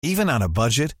Even on a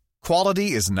budget,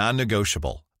 quality is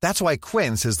non-negotiable. That's why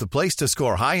Quince is the place to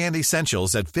score high-end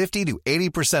essentials at 50 to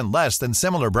 80% less than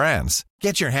similar brands.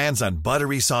 Get your hands on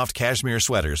buttery soft cashmere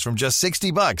sweaters from just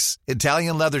 $60,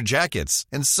 Italian leather jackets,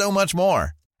 and so much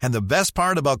more. And the best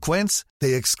part about Quince,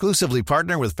 they exclusively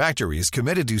partner with factories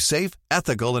committed to safe,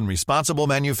 ethical, and responsible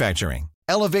manufacturing.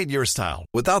 Elevate your style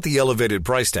without the elevated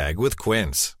price tag with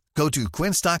Quince. Go to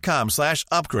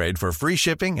quince.com/upgrade for free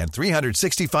shipping and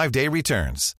 365-day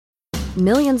returns.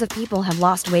 Millions of people have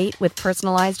lost weight with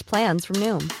personalized plans from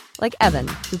Noom. Like Evan,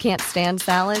 who can't stand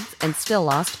salads and still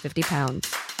lost 50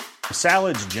 pounds.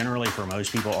 Salads generally for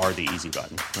most people are the easy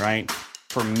button, right?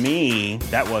 For me,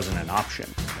 that wasn't an option.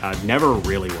 I never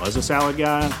really was a salad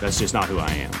guy. That's just not who I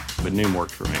am. But Noom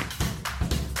worked for me.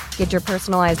 Get your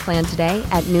personalized plan today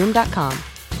at Noom.com.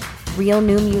 Real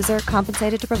Noom user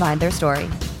compensated to provide their story.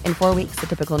 In 4 weeks, the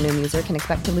typical Noom user can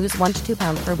expect to lose 1 to 2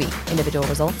 pounds per week. Individual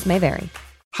results may vary.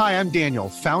 Hi, I'm Daniel,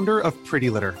 founder of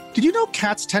Pretty Litter. Did you know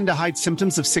cats tend to hide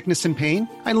symptoms of sickness and pain?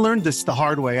 I learned this the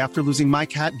hard way after losing my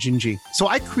cat, Gingy. So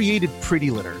I created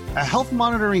Pretty Litter, a health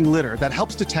monitoring litter that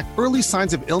helps detect early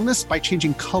signs of illness by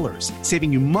changing colors,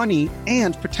 saving you money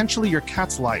and potentially your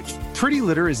cat's life. Pretty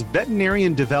Litter is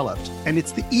veterinarian developed, and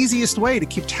it's the easiest way to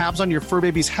keep tabs on your fur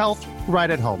baby's health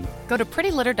right at home. Go to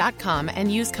prettylitter.com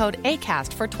and use code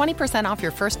ACAST for 20% off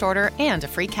your first order and a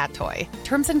free cat toy.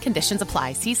 Terms and conditions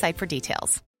apply. See site for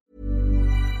details.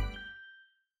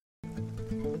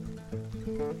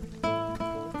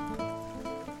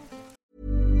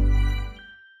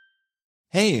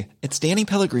 Hey, it's Danny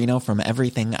Pellegrino from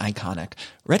Everything Iconic.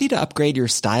 Ready to upgrade your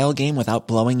style game without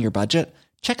blowing your budget?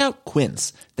 Check out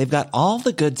Quince. They've got all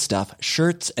the good stuff,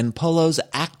 shirts and polos,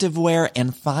 activewear,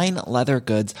 and fine leather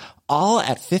goods, all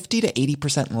at 50 to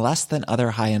 80% less than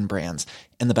other high-end brands.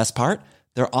 And the best part?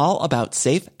 They're all about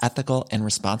safe, ethical, and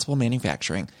responsible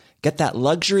manufacturing. Get that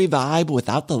luxury vibe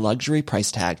without the luxury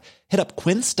price tag. Hit up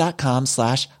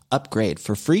quince.com/upgrade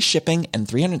for free shipping and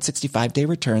 365-day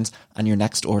returns on your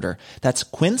next order. That's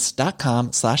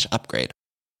quince.com/upgrade.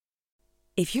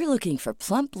 If you're looking for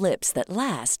plump lips that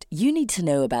last, you need to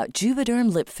know about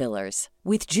Juvederm lip fillers.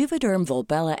 With Juvederm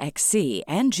Volbella XC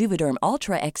and Juvederm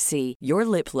Ultra XC, your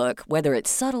lip look, whether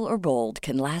it's subtle or bold,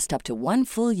 can last up to 1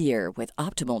 full year with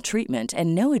optimal treatment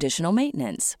and no additional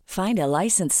maintenance. Find a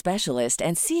licensed specialist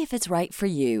and see if it's right for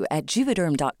you at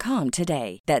Juvederm.com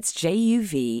today. That's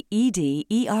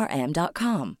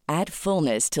JUVEDERM.com. Add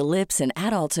fullness to lips in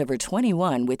adults over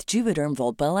 21 with Juvederm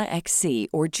Volbella XC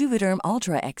or Juvederm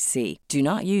Ultra XC. Do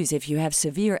not use if you have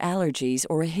severe allergies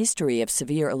or a history of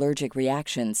severe allergic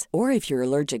reactions, or if you're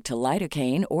allergic to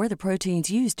lidocaine or the proteins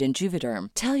used in Juvederm.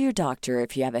 Tell your doctor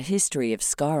if you have a history of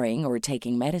scarring or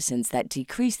taking medicines that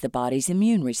decrease the body's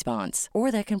immune response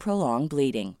or that can prolong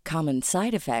bleeding. Common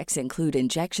side effects include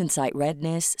injection site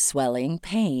redness, swelling,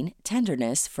 pain,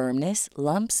 tenderness, firmness,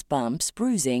 lumps, bumps,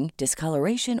 bruising,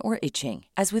 discoloration, or itching.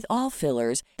 As with all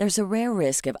fillers, there's a rare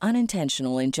risk of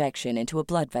unintentional injection into a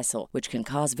blood vessel, which can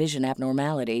cause vision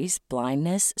abnormalities,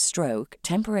 blindness, stroke,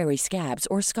 temporary scabs,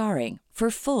 or scarring. For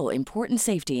full, important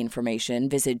safety information,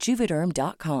 visit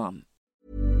Juvederm.com.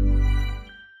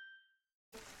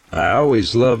 I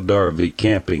always loved RV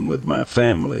camping with my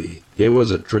family. It was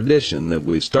a tradition that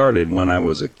we started when I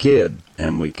was a kid,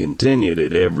 and we continued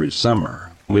it every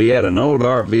summer. We had an old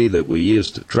RV that we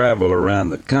used to travel around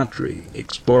the country,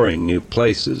 exploring new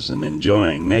places and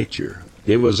enjoying nature.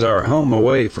 It was our home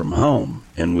away from home,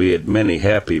 and we had many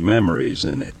happy memories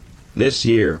in it. This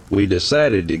year, we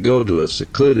decided to go to a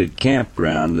secluded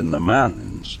campground in the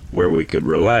mountains where we could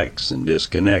relax and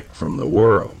disconnect from the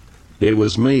world. It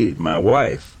was me, my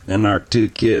wife, and our 2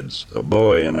 kids, a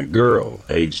boy and a girl,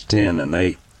 aged 10 and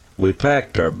 8. We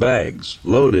packed our bags,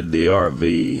 loaded the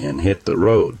RV, and hit the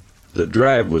road. The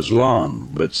drive was long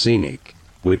but scenic.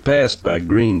 We passed by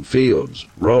green fields,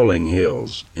 rolling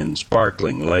hills, and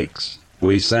sparkling lakes.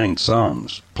 We sang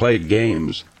songs, played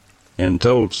games, and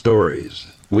told stories.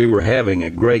 We were having a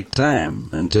great time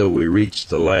until we reached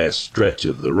the last stretch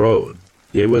of the road.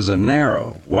 It was a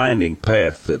narrow, winding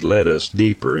path that led us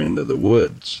deeper into the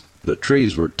woods. The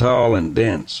trees were tall and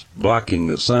dense, blocking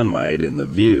the sunlight in the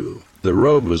view. The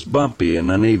road was bumpy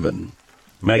and uneven,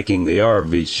 making the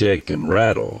RV shake and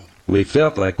rattle. We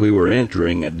felt like we were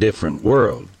entering a different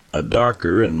world, a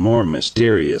darker and more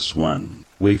mysterious one.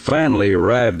 We finally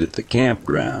arrived at the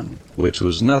campground, which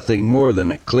was nothing more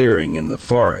than a clearing in the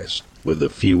forest, with a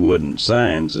few wooden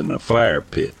signs and a fire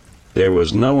pit. There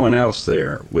was no one else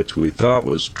there, which we thought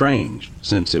was strange,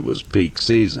 since it was peak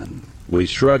season. We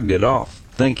shrugged it off,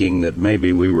 thinking that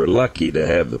maybe we were lucky to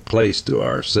have the place to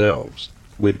ourselves.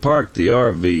 We parked the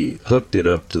RV, hooked it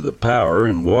up to the power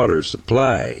and water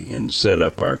supply, and set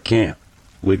up our camp.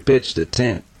 We pitched a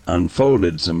tent,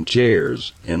 unfolded some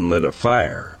chairs, and lit a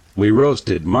fire. We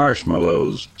roasted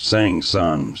marshmallows, sang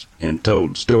songs, and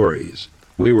told stories.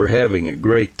 We were having a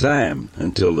great time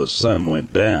until the sun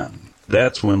went down.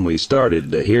 That's when we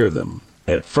started to hear them.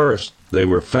 At first, they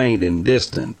were faint and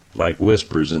distant, like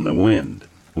whispers in the wind.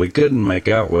 We couldn't make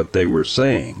out what they were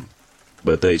saying,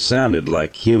 but they sounded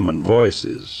like human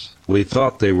voices. We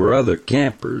thought they were other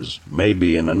campers,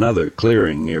 maybe in another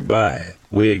clearing nearby.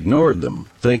 We ignored them,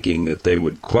 thinking that they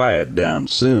would quiet down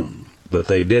soon, but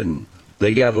they didn't.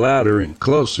 They got louder and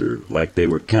closer, like they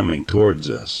were coming towards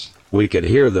us. We could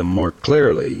hear them more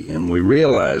clearly, and we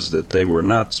realized that they were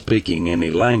not speaking any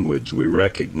language we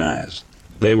recognized.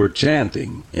 They were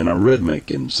chanting in a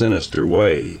rhythmic and sinister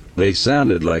way. They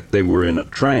sounded like they were in a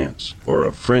trance or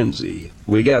a frenzy.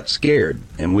 We got scared,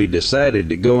 and we decided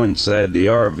to go inside the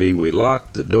RV. We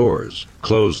locked the doors,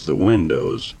 closed the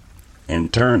windows,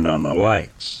 and turned on the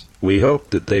lights. We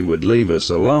hoped that they would leave us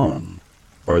alone,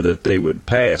 or that they would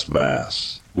pass by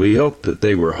us. We hoped that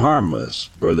they were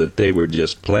harmless, or that they were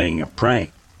just playing a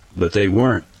prank. But they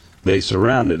weren't. They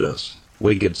surrounded us.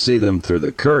 We could see them through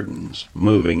the curtains,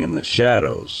 moving in the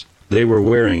shadows. They were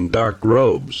wearing dark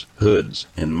robes, hoods,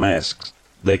 and masks.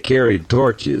 They carried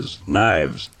torches,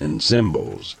 knives, and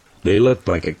symbols. They looked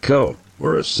like a cult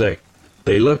or a sect.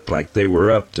 They looked like they were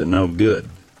up to no good.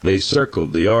 They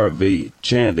circled the RV,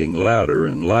 chanting louder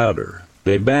and louder.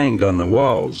 They banged on the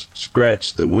walls,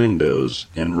 scratched the windows,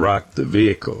 and rocked the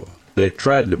vehicle. They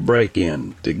tried to break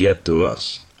in to get to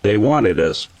us. They wanted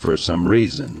us for some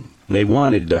reason. They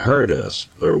wanted to hurt us,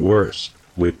 or worse.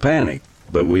 We panicked,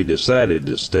 but we decided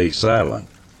to stay silent.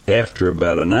 After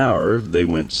about an hour, they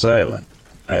went silent.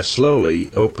 I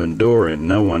slowly opened the door and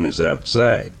no one is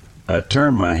outside. I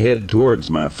turned my head towards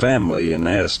my family and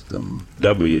asked them,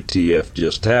 WTF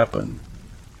just happened?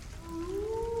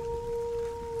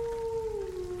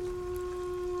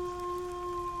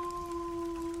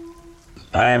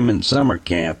 I am in summer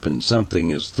camp and something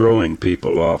is throwing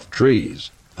people off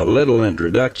trees. A little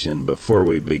introduction before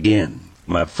we begin.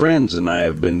 My friends and I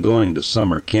have been going to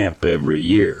summer camp every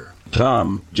year.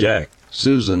 Tom, Jack,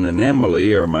 Susan, and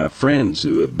Emily are my friends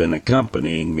who have been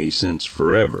accompanying me since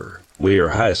forever. We are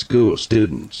high school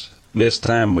students. This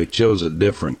time we chose a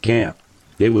different camp.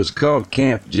 It was called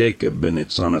Camp Jacob, and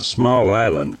it's on a small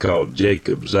island called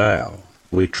Jacob's Isle.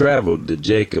 We traveled to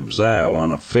Jacob's Isle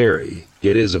on a ferry.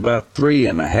 It is about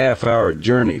 3.5-hour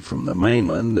journey from the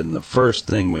mainland, and the first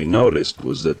thing we noticed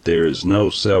was that there is no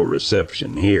cell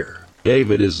reception here.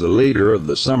 David is the leader of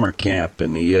the summer camp,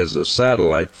 and he has a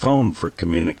satellite phone for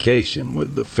communication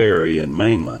with the ferry and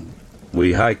mainland.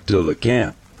 We hiked to the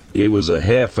camp. It was a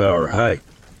half-hour hike.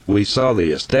 We saw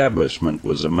the establishment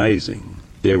was amazing.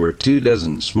 There were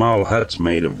 24 small huts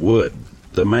made of wood.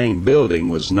 The main building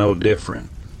was no different.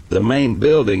 The main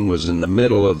building was in the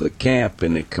middle of the camp,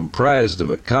 and it comprised of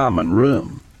a common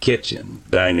room, kitchen,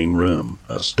 dining room,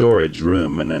 a storage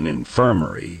room, and an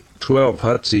infirmary. 12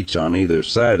 huts each on either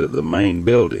side of the main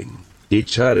building.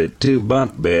 Each hut had 2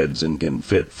 bunk beds and can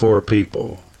fit 4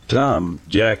 people. Tom,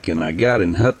 Jack, and I got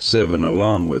in Hut 7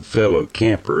 along with fellow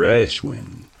camper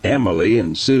Ashwin. Emily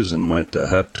and Susan went to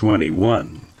Hut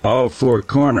 21. All 4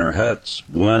 corner huts,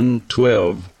 1,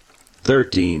 12,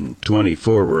 13,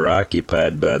 24 were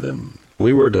occupied by them.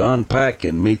 We were to unpack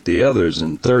and meet the others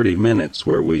in 30 minutes,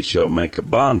 where we shall make a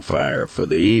bonfire for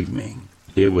the evening.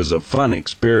 It was a fun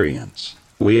experience.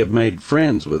 We have made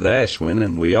friends with Ashwin,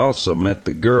 and we also met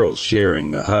the girls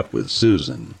sharing a hut with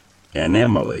Susan and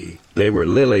Emily. They were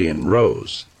Lily and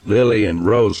Rose. Lily and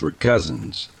Rose were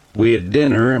cousins. We had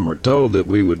dinner and were told that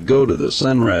we would go to the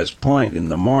Sunrise Point in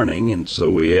the morning, and so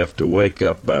we have to wake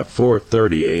up by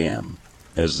 4:30 a.m.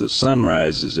 as the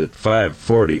sunrise is at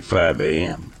 5:45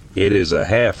 a.m. It is a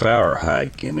half-hour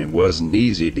hike, and it wasn't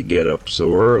easy to get up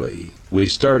so early. We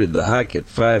started the hike at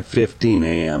 5:15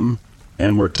 a.m.,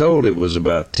 and were told it was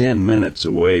about 10 minutes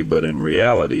away, but in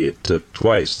reality it took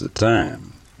twice the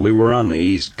time. We were on the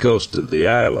east coast of the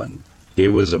island. It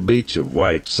was a beach of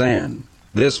white sand.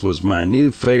 This was my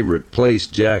new favorite place.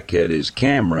 Jack had his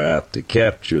camera out to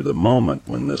capture the moment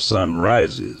when the sun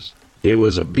rises. It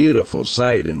was a beautiful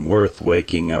sight and worth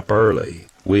waking up early.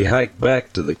 We hiked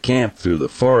back to the camp through the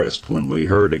forest when we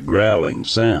heard a growling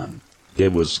sound.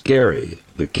 It was scary.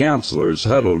 The counselors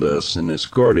huddled us and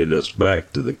escorted us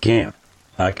back to the camp.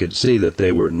 I could see that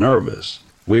they were nervous.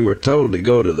 We were told to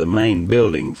go to the main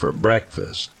building for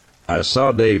breakfast. I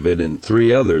saw David and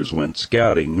 3 others went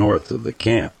scouting north of the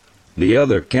camp. The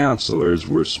other counselors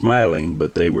were smiling,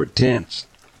 but they were tense.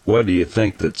 What do you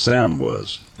think that sound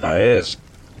was? I asked.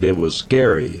 It was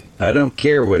scary. I don't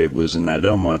care what it was and I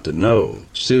don't want to know,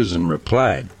 Susan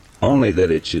replied. Only that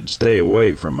it should stay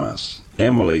away from us.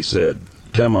 Emily said,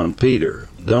 "Come on, Peter,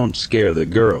 don't scare the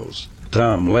girls."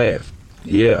 Tom laughed.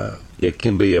 "Yeah, it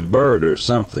can be a bird or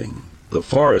something. The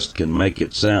forest can make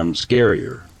it sound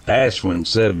scarier." Ashwin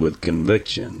said with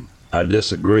conviction, "I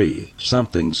disagree.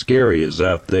 Something scary is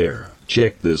out there.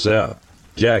 Check this out."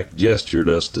 Jack gestured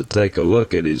us to take a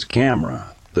look at his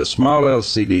camera. The small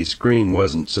LCD screen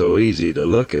wasn't so easy to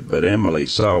look at, but Emily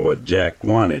saw what Jack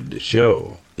wanted to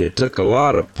show. It took a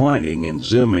lot of pointing and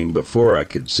zooming before I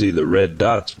could see the red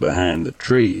dots behind the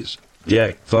trees.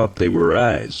 Jack thought they were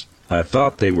eyes. I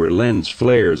thought they were lens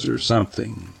flares or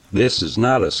something. This is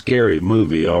not a scary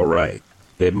movie, all right.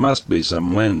 It must be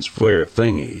some lens flare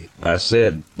thingy, I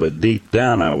said, but deep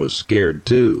down I was scared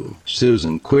too.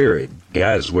 Susan queried,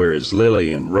 "Guys, where is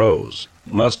Lily and Rose?"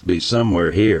 "Must be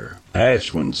somewhere here,"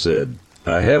 Ashwin said.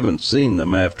 "I haven't seen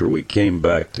them after we came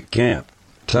back to camp."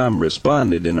 Tom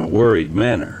responded in a worried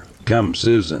manner, "Come,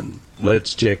 Susan,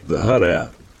 let's check the hut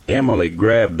out." Emily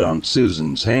grabbed on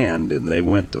Susan's hand and they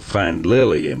went to find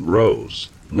Lily and Rose.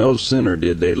 No sooner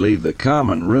did they leave the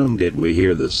common room did we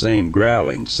hear the same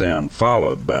growling sound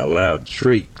followed by loud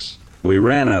shrieks. We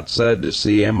ran outside to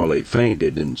see Emily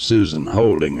fainted and Susan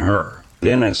holding her.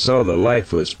 Then I saw the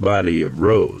lifeless body of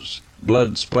Rose.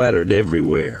 Blood splattered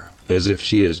everywhere, as if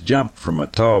she has jumped from a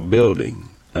tall building.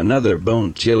 Another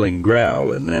bone-chilling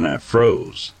growl and then I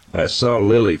froze. I saw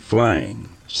Lily flying.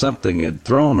 Something had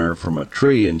thrown her from a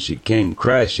tree and she came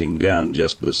crashing down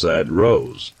just beside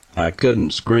Rose. I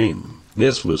couldn't scream.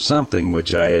 This was something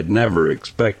which I had never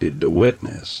expected to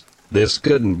witness. This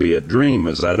couldn't be a dream,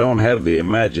 as I don't have the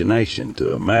imagination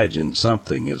to imagine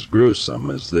something as gruesome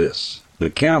as this. The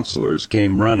counselors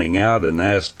came running out and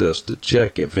asked us to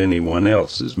check if anyone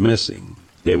else is missing.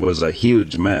 It was a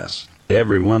huge mess.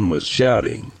 Everyone was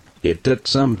shouting. It took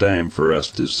some time for us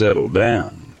to settle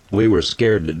down. We were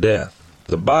scared to death.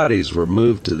 The bodies were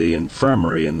moved to the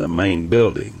infirmary in the main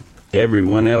building.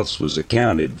 Everyone else was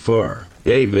accounted for.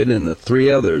 David and the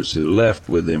 3 others who left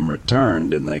with him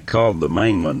returned and they called the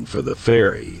mainland for the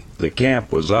ferry. The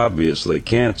camp was obviously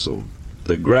canceled.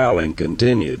 The growling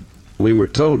continued. We were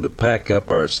told to pack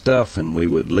up our stuff and we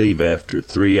would leave after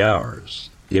 3 hours.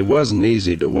 It wasn't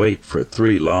easy to wait for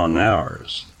 3 long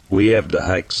hours. We have to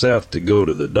hike south to go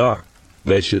to the dock.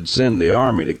 They should send the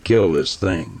army to kill this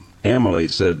thing, Emily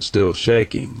said, still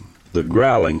shaking. The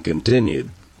growling continued.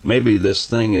 Maybe this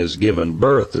thing has given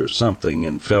birth or something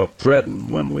and felt threatened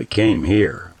when we came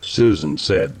here, Susan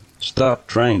said. Stop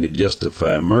trying to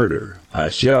justify murder, I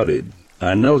shouted.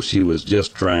 I know she was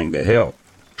just trying to help,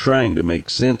 trying to make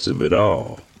sense of it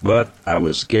all, but I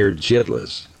was scared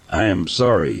shitless. I am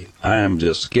sorry, I am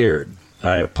just scared.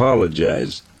 I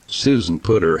apologize. Susan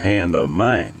put her hand on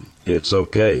mine. It's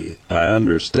okay, I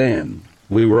understand.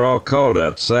 We were all called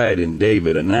outside and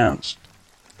David announced,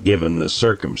 given the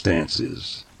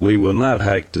circumstances, we will not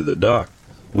hike to the dock.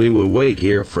 We will wait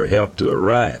here for help to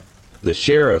arrive. The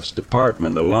sheriff's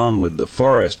department along with the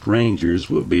forest rangers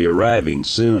will be arriving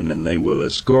soon and they will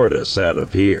escort us out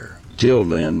of here. Till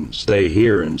then, stay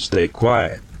here and stay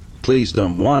quiet. Please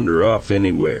don't wander off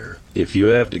anywhere. If you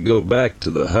have to go back to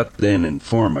the hut, then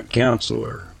inform a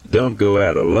counselor. Don't go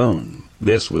out alone.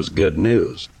 This was good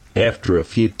news. After a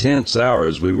few tense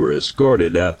hours we were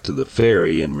escorted out to the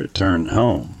ferry and returned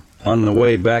home. On the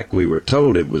way back we were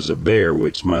told it was a bear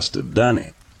which must have done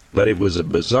it. But it was a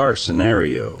bizarre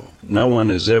scenario. No one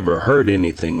has ever heard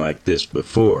anything like this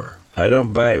before. I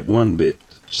don't buy it one bit.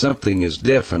 Something is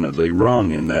definitely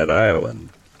wrong in that island.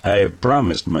 I have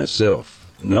promised myself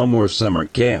no more summer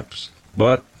camps.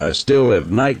 But I still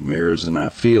have nightmares and I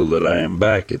feel that I am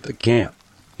back at the camp.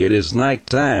 It is night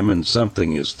time and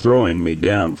something is throwing me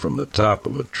down from the top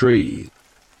of a tree.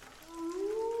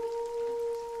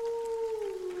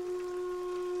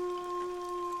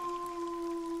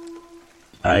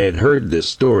 I had heard this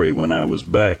story when I was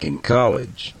back in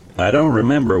college. I don't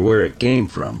remember where it came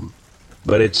from,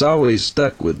 but it's always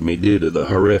stuck with me due to the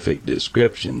horrific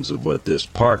descriptions of what this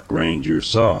park ranger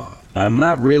saw. I'm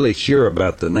not really sure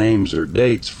about the names or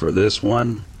dates for this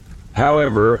one.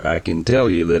 However, I can tell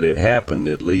you that it happened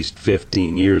at least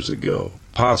 15 years ago,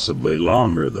 possibly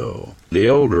longer though. The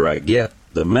older I get,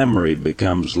 the memory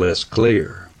becomes less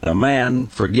clear. A man,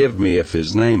 forgive me if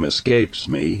his name escapes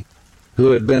me,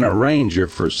 who had been a ranger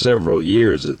for several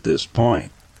years at this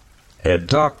point, had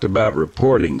talked about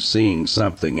reporting seeing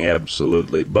something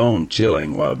absolutely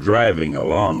bone-chilling while driving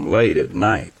along late at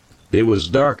night. It was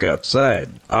dark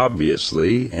outside,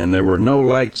 obviously, and there were no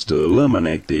lights to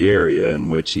illuminate the area in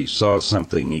which he saw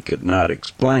something he could not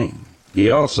explain.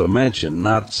 He also mentioned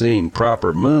not seeing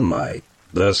proper moonlight.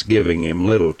 thus giving him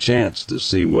little chance to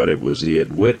see what it was he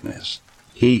had witnessed.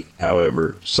 He,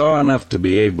 however, saw enough to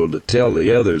be able to tell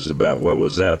the others about what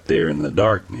was out there in the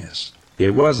darkness.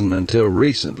 It wasn't until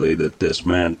recently that this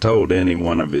man told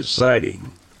anyone of his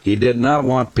sighting. He did not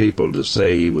want people to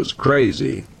say he was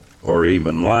crazy, or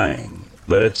even lying.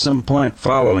 But at some point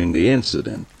following the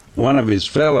incident, one of his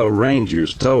fellow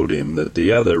rangers told him that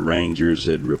the other rangers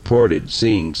had reported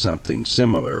seeing something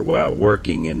similar while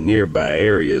working in nearby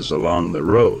areas along the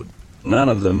road. None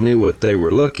of them knew what they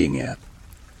were looking at,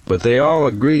 but they all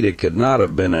agreed it could not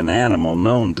have been an animal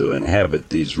known to inhabit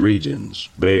these regions: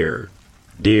 bear,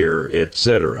 deer,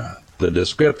 etc. The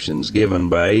descriptions given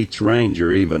by each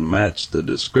ranger even matched the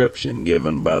description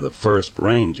given by the first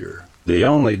ranger, the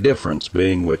only difference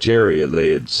being which area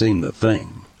they had seen the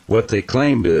thing. What they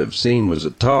claimed to have seen was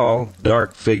a tall,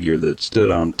 dark figure that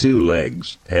stood on two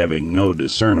legs, having no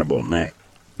discernible neck.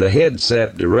 The head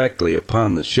sat directly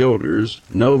upon the shoulders,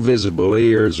 no visible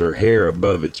ears or hair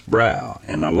above its brow,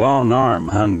 and a long arm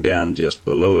hung down just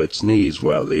below its knees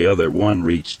while the other one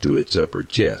reached to its upper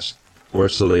chest. Or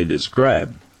so they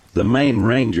described. The main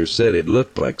ranger said it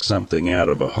looked like something out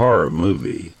of a horror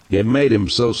movie. It made him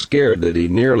so scared that he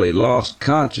nearly lost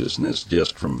consciousness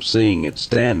just from seeing it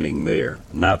standing there,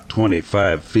 not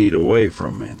 25 feet away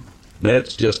from him.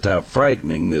 That's just how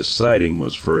frightening this sighting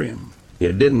was for him.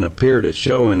 It didn't appear to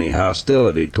show any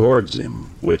hostility towards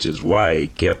him, which is why he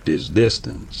kept his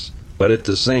distance. But at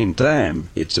the same time,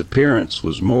 its appearance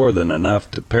was more than enough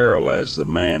to paralyze the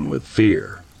man with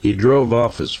fear. He drove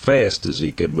off as fast as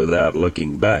he could without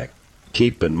looking back.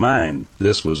 Keep in mind,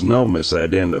 this was no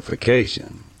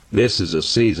misidentification. This is a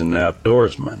seasoned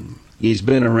outdoorsman. He's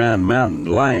been around mountain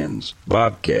lions,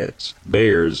 bobcats,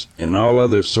 bears, and all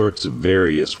other sorts of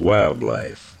various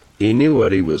wildlife. He knew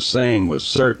what he was saying was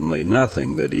certainly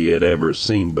nothing that he had ever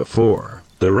seen before.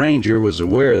 The ranger was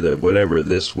aware that whatever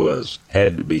this was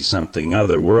had to be something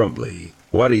otherworldly.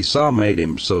 What he saw made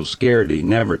him so scared he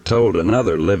never told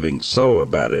another living soul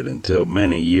about it until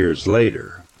many years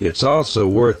later. It's also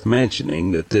worth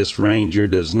mentioning that this ranger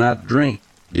does not drink,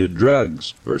 do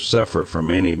drugs, or suffer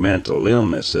from any mental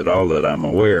illness at all that I'm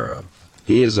aware of.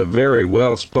 He is a very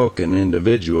well-spoken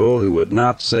individual who would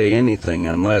not say anything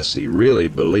unless he really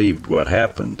believed what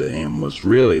happened to him was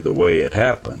really the way it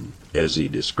happened, as he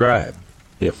described.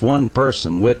 If one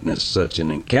person witnessed such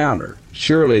an encounter,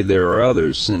 surely there are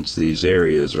others, since these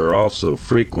areas are also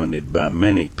frequented by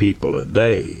many people a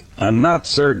day. I'm not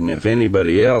certain if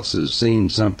anybody else has seen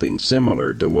something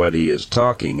similar to what he is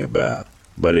talking about,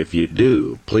 but if you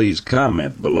do, please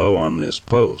comment below on this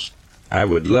post. I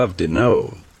would love to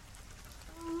know.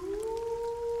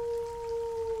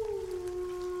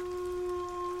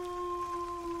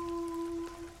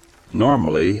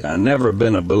 Normally, I've never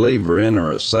been a believer in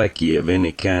or a psyche of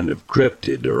any kind of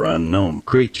cryptid or unknown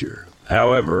creature.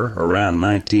 However, around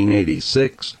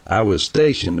 1986, I was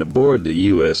stationed aboard the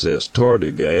USS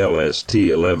Tortuga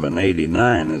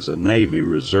LST-1189 as a Navy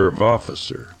Reserve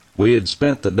officer. We had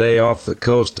spent the day off the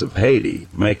coast of Haiti,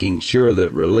 making sure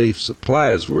that relief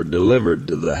supplies were delivered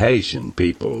to the Haitian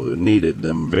people who needed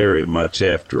them very much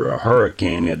after a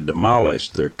hurricane had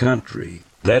demolished their country.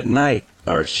 That night,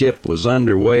 our ship was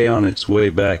underway on its way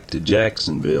back to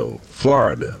Jacksonville,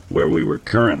 Florida, where we were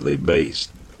currently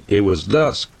based. It was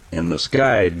dusk, and the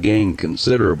sky had gained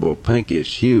considerable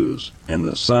pinkish hues, and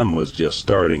the sun was just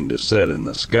starting to set in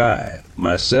the sky.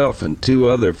 Myself and two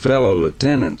other fellow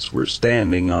lieutenants were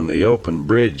standing on the open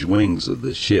bridge wings of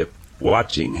the ship,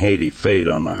 watching Haiti fade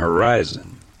on the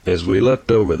horizon. As we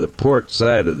looked over the port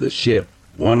side of the ship,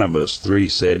 one of us three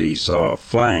said he saw a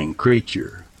flying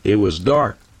creature. It was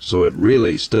dark, so it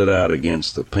really stood out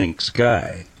against the pink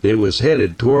sky. It was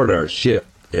headed toward our ship,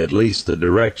 at least the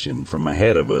direction from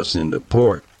ahead of us into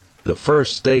port. The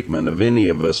first statement of any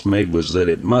of us made was that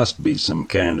it must be some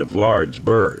kind of large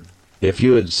bird. If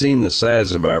you had seen the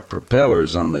size of our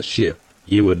propellers on the ship,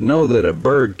 you would know that a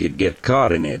bird could get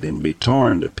caught in it and be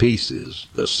torn to pieces,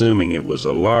 assuming it was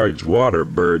a large water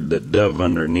bird that dove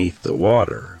underneath the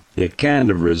water. It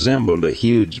kind of resembled a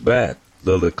huge bat,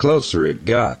 though the closer it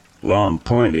got, long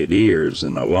pointed ears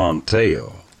and a long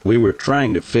tail. We were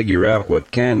trying to figure out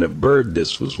what kind of bird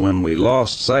this was when we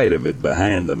lost sight of it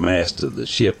behind the mast of the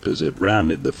ship as it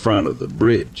rounded the front of the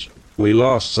bridge. We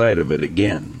lost sight of it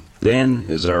again. Then,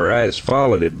 as our eyes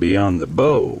followed it beyond the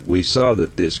bow, we saw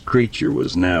that this creature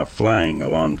was now flying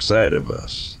alongside of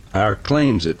us. Our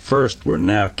claims at first were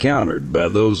now countered by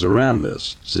those around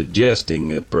us, suggesting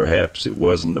that perhaps it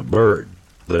wasn't a bird.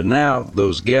 But now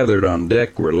those gathered on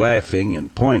deck were laughing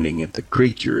and pointing at the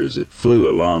creature as it flew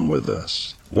along with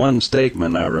us. One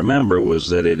statement I remember was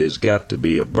that it has got to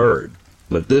be a bird.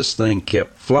 But this thing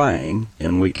kept flying,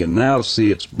 and we can now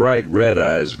see its bright red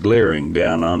eyes glaring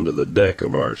down onto the deck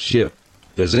of our ship.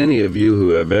 As any of you who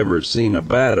have ever seen a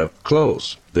bat up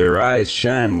close, their eyes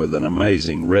shine with an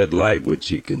amazing red light which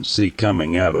you can see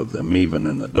coming out of them even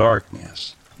in the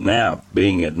darkness. Now,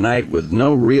 being at night with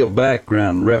no real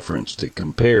background reference to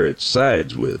compare its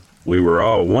sides with, we were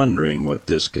all wondering what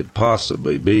this could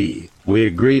possibly be. We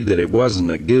agreed that it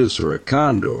wasn't a goose or a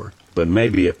condor, but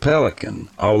maybe a pelican,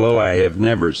 although I have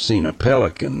never seen a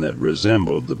pelican that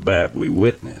resembled the bat we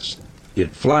witnessed.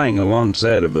 It flying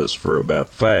alongside of us for about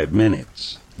 5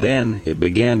 minutes. Then it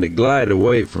began to glide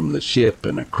away from the ship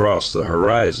and across the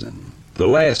horizon. The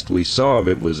last we saw of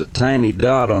it was a tiny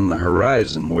dot on the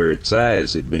horizon where its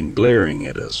eyes had been glaring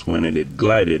at us when it had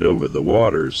glided over the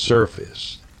water's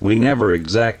surface. We never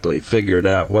exactly figured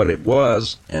out what it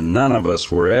was, and none of us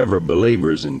were ever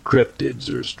believers in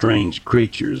cryptids or strange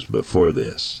creatures before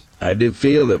this. I did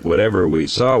feel that whatever we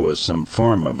saw was some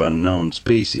form of unknown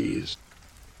species.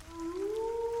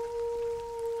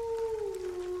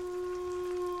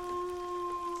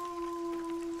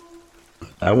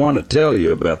 I want to tell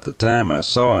you about the time I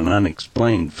saw an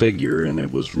unexplained figure, and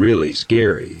it was really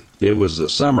scary. It was the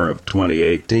summer of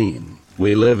 2018.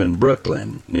 We live in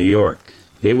Brooklyn, New York.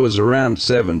 It was around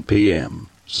 7 p.m.,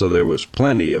 so there was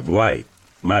plenty of light.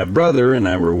 My brother and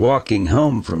I were walking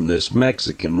home from this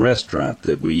Mexican restaurant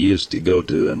that we used to go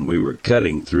to, and we were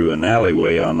cutting through an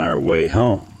alleyway on our way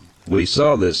home. We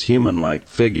saw this human-like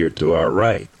figure to our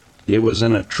right. It was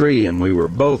in a tree, and we were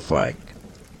both like,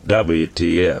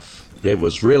 WTF. It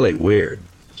was really weird.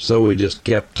 So we just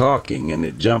kept talking, and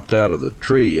it jumped out of the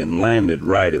tree and landed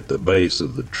right at the base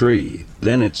of the tree.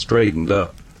 Then it straightened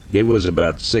up. It was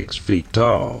about 6 feet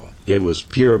tall. It was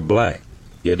pure black.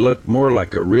 It looked more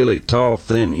like a really tall,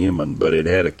 thin human, but it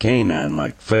had a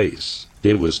canine-like face.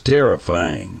 It was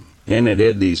terrifying, and it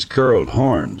had these curled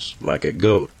horns, like a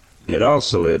goat. It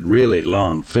also had really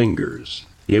long fingers.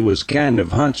 It was kind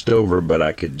of hunched over, but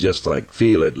I could just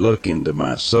feel it look into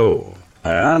my soul.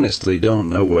 I honestly don't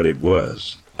know what it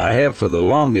was. I have for the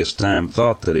longest time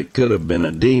thought that it could have been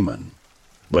a demon.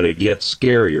 But it gets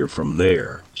scarier from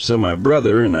there. So my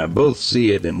brother and I both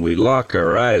see it, and we lock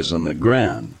our eyes on the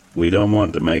ground. We don't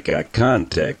want to make eye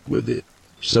contact with it.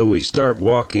 So we start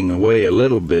walking away a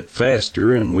little bit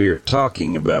faster, and we are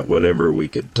talking about whatever we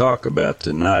could talk about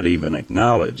to not even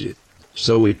acknowledge it.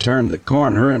 So we turned the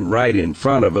corner, and right in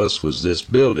front of us was this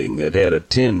building that had a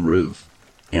tin roof.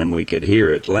 And we could hear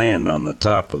it land on the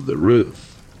top of the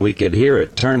roof. We could hear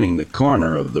it turning the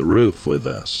corner of the roof with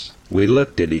us. We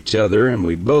looked at each other, and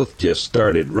we both just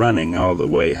started running all the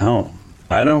way home.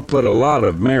 I don't put a lot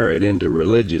of merit into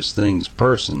religious things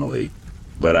personally,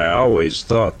 but I always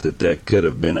thought that that could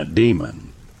have been a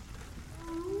demon.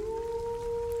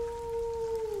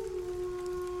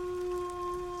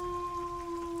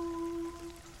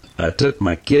 I took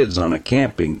my kids on a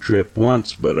camping trip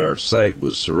once, but our site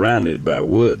was surrounded by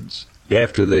woods.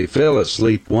 After they fell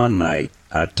asleep one night,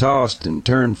 I tossed and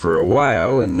turned for a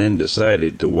while, and then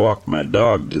decided to walk my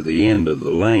dog to the end of the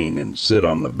lane and sit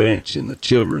on the bench in the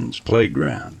children's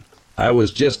playground. I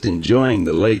was just enjoying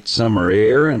the late summer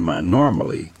air, and my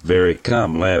normally very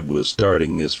calm lab was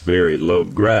starting this very low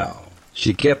growl.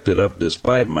 She kept it up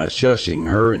despite my shushing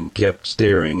her, and kept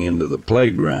staring into the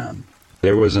playground.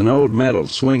 There was an old metal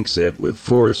swing set with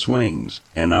 4 swings,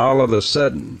 and all of a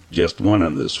sudden, just one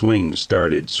of the swings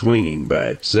started swinging by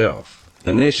itself.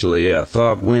 Initially, I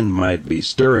thought wind might be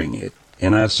stirring it,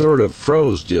 and I sort of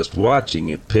froze just watching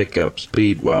it pick up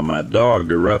speed while my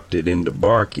dog erupted into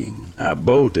barking. I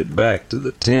bolted back to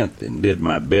the tent and did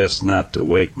my best not to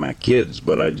wake my kids,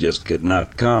 but I just could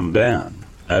not calm down.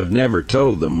 I've never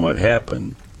told them what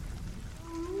happened.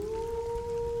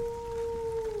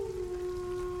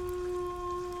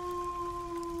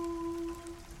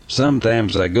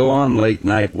 Sometimes I go on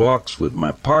late-night walks with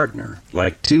my partner.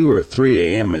 Like 2 or 3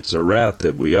 a.m. It's a route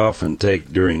that we often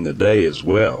take during the day as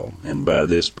well, and by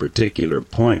this particular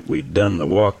point we'd done the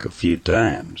walk a few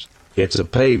times. It's a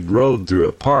paved road through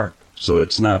a park, so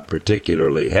it's not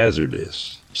particularly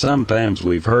hazardous. Sometimes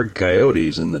we've heard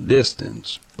coyotes in the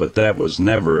distance, but that was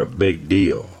never a big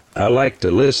deal. I like to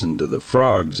listen to the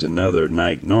frogs and other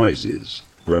night noises.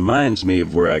 Reminds me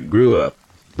of where I grew up.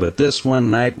 But this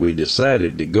one night we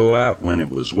decided to go out when it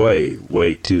was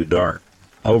way too dark.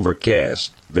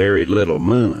 Overcast, very little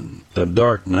moon, a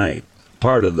dark night.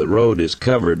 Part of the road is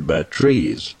covered by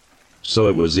trees, so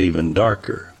it was even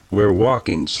darker. We're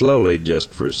walking slowly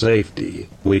just for safety.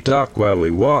 We talk while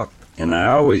we walk, and I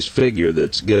always figure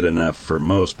that's good enough for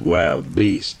most wild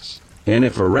beasts. And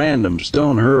if a random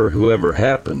stoner or whoever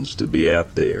happens to be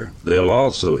out there, they'll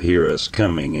also hear us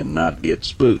coming and not get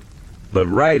spooked. But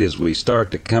right as we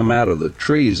start to come out of the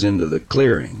trees into the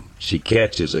clearing, she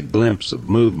catches a glimpse of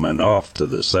movement off to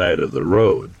the side of the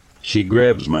road. She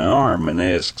grabs my arm and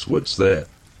asks, "What's that?"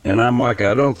 And I'm like,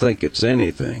 "I don't think it's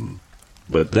anything."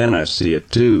 But then I see it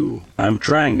too. I'm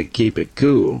trying to keep it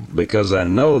cool, because I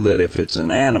know that if it's an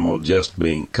animal, just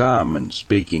being calm and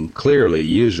speaking clearly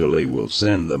usually will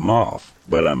send them off.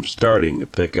 But I'm starting to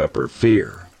pick up her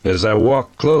fear. As I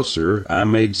walked closer, I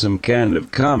made some kind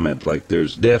of comment like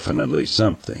there's definitely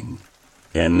something.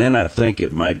 And then I think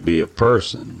it might be a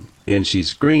person. And she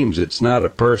screams it's not a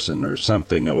person or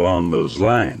something along those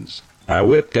lines. I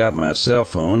whipped out my cell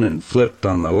phone and flipped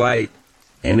on the light,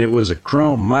 and it was a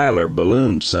chrome mylar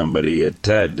balloon somebody had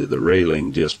tied to the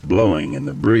railing just blowing in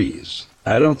the breeze.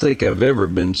 I don't think I've ever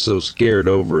been so scared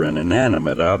over an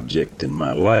inanimate object in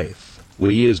my life.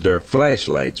 We used our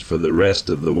flashlights for the rest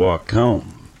of the walk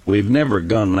home. We've never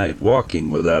gone night walking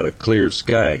without a clear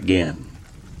sky again.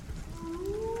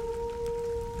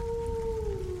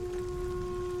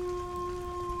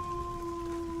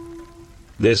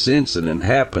 This incident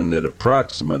happened at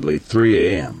approximately 3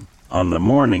 a.m. on the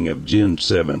morning of June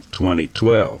 7,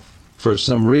 2012. For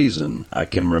some reason, I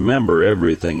can remember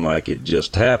everything like it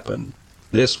just happened.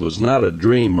 This was not a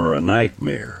dream or a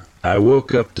nightmare. I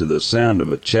woke up to the sound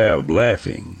of a child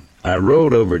laughing. I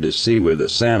rode over to see where the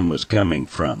sound was coming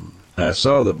from. I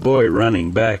saw the boy running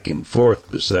back and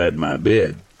forth beside my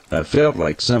bed. I felt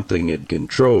like something had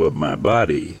control of my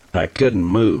body. I couldn't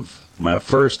move. My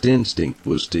first instinct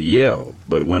was to yell,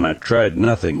 but when I tried,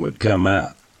 nothing would come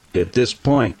out. At this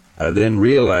point, I then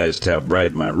realized how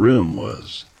bright my room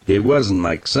was. It wasn't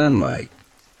like sunlight,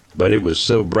 but it was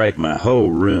so bright my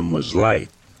whole room was light.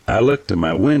 I looked to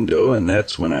my window, and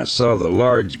that's when I saw the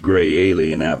large gray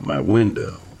alien out my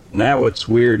window. Now what's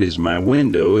weird is my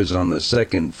window is on the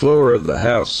second floor of the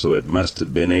house, so it must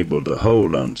have been able to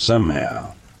hold on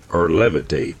somehow, or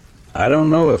levitate. I don't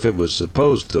know if it was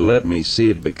supposed to let me see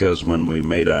it, because when we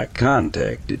made eye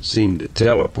contact it seemed to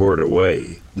teleport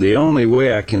away. The only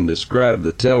way I can describe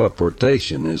the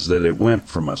teleportation is that it went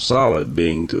from a solid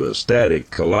being to a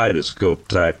static kaleidoscope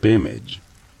type image,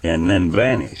 and then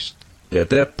vanished. At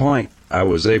that point, I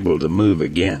was able to move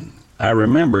again. I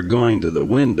remember going to the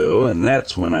window, and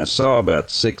that's when I saw about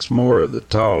 6 more of the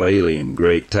tall alien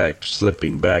gray types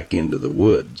slipping back into the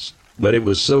woods. But it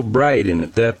was so bright, and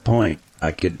at that point,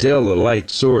 I could tell the light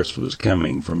source was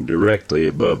coming from directly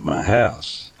above my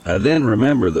house. I then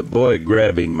remember the boy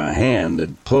grabbing my hand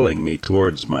and pulling me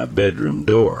towards my bedroom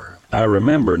door. I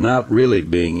remember not really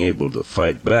being able to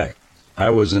fight back. I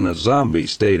was in a zombie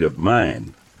state of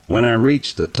mind. When I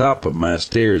reached the top of my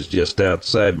stairs just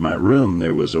outside my room,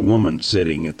 there was a woman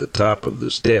sitting at the top of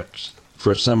the steps.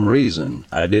 For some reason,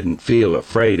 I didn't feel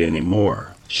afraid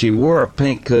anymore. She wore a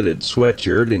pink hooded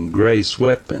sweatshirt and gray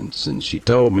sweatpants, and she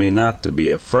told me not to be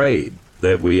afraid,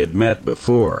 that we had met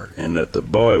before, and that the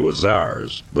boy was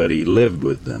ours, but he lived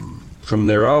with them. From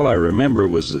there, all I remember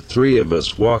was the 3 of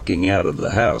us walking out of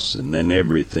the house, and then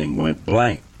everything went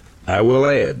blank. I will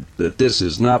add that this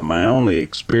is not my only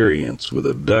experience with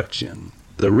abduction.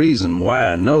 The reason why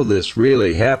I know this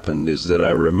really happened is that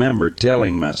I remember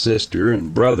telling my sister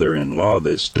and brother-in-law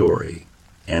this story,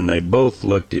 and they both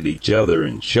looked at each other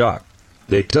in shock.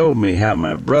 They told me how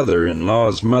my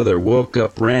brother-in-law's mother woke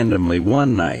up randomly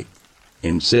one night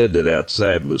and said that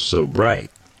outside was so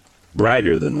bright.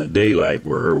 Brighter than the daylight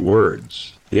were her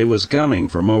words. It was coming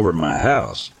from over my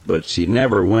house, but she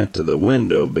never went to the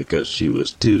window because she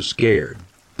was too scared.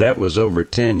 That was over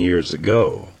 10 years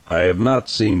ago. I have not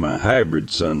seen my hybrid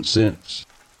son since.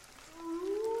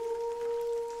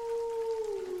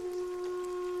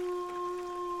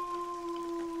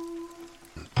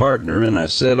 Partner and I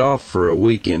set off for a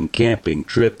weekend camping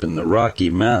trip in the Rocky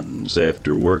Mountains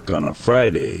after work on a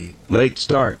Friday. Late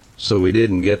start, so we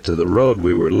didn't get to the road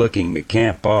we were looking to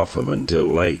camp off of until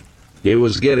late. It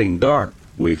was getting dark.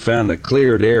 We found a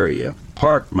cleared area,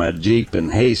 parked my Jeep,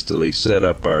 and hastily set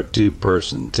up our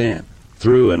 2-person tent,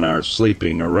 threw in our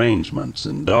sleeping arrangements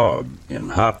and dog,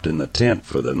 and hopped in the tent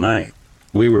for the night.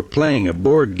 We were playing a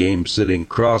board game sitting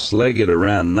cross-legged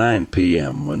around 9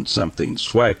 p.m. when something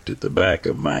swiped at the back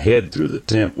of my head through the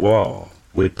tent wall.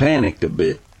 We panicked a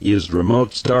bit, used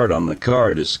remote start on the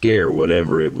car to scare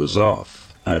whatever it was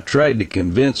off. I tried to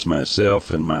convince myself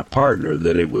and my partner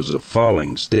that it was a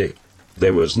falling stick.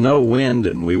 There was no wind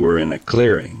and we were in a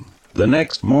clearing. The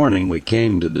next morning we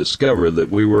came to discover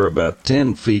that we were about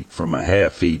 10 feet from a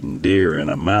half-eaten deer in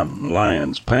a mountain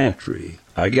lion's pantry.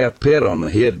 I got pet on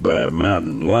the head by a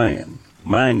mountain lion.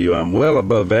 Mind you, I'm well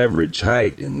above average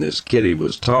height, and this kitty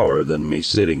was taller than me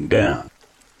sitting down.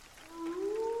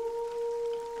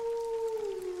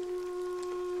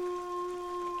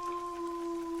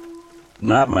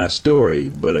 Not my story,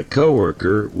 but a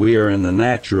coworker. We are in the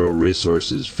natural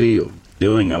resources field,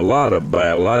 doing a lot of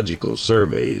biological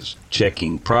surveys,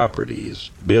 checking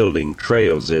properties, building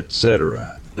trails,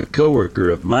 etc. A coworker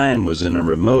of mine was in a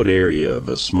remote area of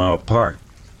a small park.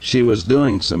 She was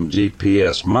doing some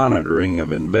GPS monitoring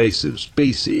of invasive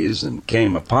species and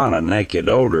came upon a naked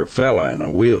older fella in a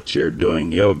wheelchair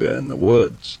doing yoga in the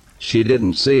woods. She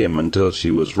didn't see him until she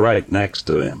was right next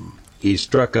to him. He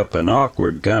struck up an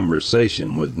awkward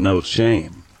conversation with no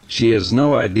shame. She has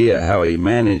no idea how he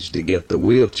managed to get the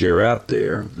wheelchair out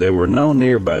there. There were no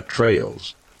nearby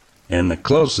trails, and the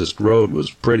closest road was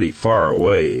pretty far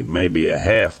away, maybe a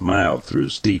half-mile through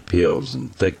steep hills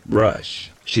and thick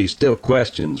brush. She still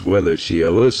questions whether she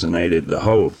hallucinated the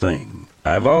whole thing.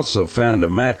 I've also found a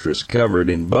mattress covered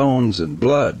in bones and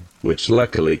blood, which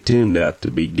luckily turned out to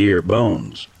be deer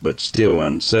bones, but still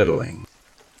unsettling.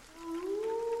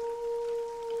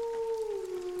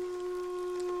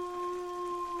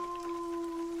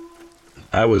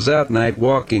 I was out night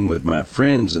walking with my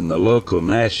friends in the local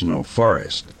national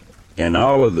forest, and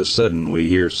all of a sudden we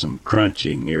hear some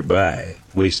crunching nearby.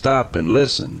 We stop and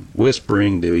listen,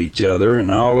 whispering to each other, and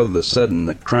all of a sudden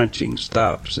the crunching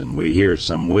stops and we hear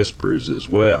some whispers as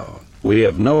well. We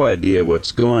have no idea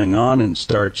what's going on and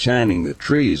start shining the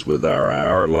trees with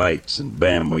our lights, and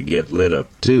bam, we get lit up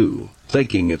too.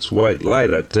 Thinking it's white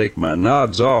light, I take my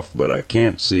nods off, but I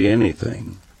can't see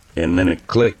anything. And then it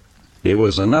clicked. It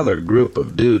was another group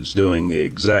of dudes doing the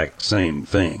exact same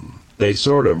thing. They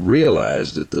sort of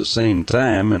realized at the same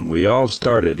time, and we all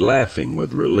started laughing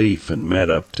with relief and met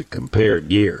up to compare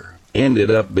gear. Ended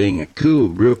up being a cool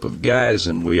group of guys,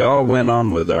 and we all went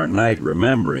on with our night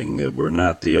remembering that we're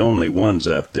not the only ones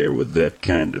out there with that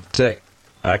kind of tech.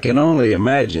 I can only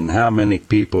imagine how many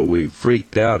people we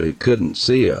freaked out who couldn't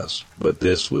see us, but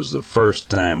this was the first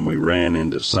time we ran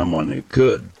into someone who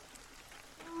could.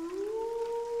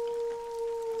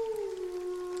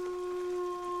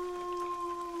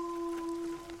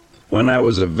 When I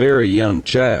was a very young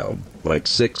child, like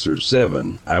 6 or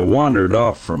 7, I wandered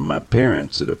off from my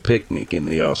parents at a picnic in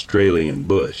the Australian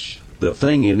bush. The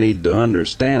thing you need to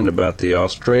understand about the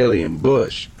Australian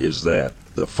bush is that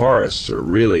the forests are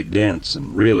really dense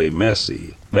and really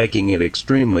messy, making it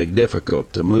extremely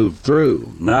difficult to move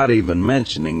through, not even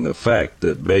mentioning the fact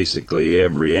that basically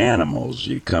every animal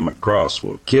you come across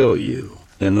will kill you.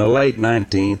 In the late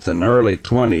 19th and early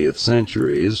 20th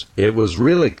centuries, it was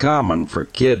really common for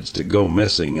kids to go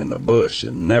missing in the bush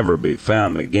and never be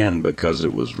found again because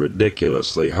it was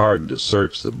ridiculously hard to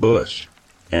search the bush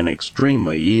and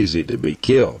extremely easy to be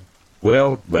killed.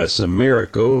 Well, by some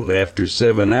miracle, after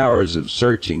 7 hours of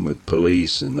searching with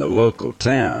police in the local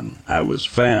town, I was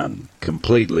found,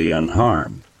 completely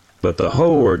unharmed. But the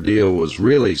whole ordeal was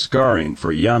really scarring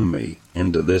for young me,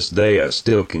 and to this day I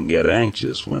still can get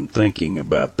anxious when thinking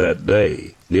about that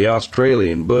day. The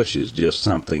Australian bush is just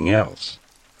something else.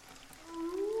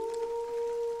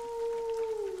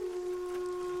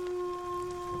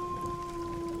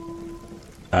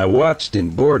 I watched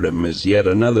in boredom as yet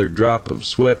another drop of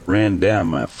sweat ran down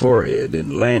my forehead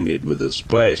and landed with a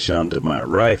splash onto my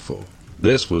rifle.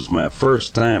 This was my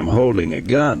first time holding a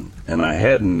gun, and I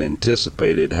hadn't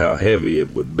anticipated how heavy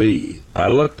it would be. I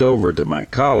looked over to my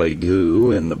colleague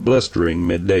who, in the blistering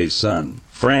midday sun,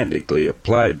 frantically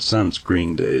applied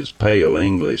sunscreen to his pale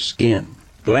English skin.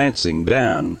 Glancing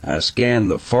down, I scanned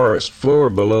the forest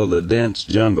floor below the dense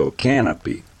jungle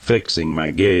canopy, fixing my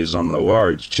gaze on the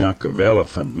large chunk of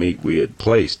elephant meat we had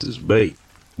placed as bait.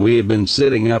 We had been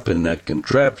sitting up in that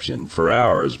contraption for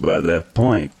hours by that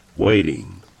point,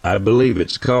 waiting. I believe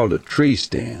it's called a tree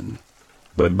stand,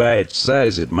 but by its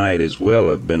size it might as well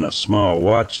have been a small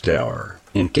watchtower.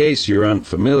 In case you're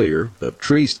unfamiliar, a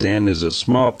tree stand is a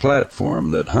small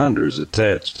platform that hunters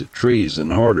attach to trees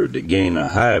in order to gain a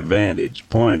high vantage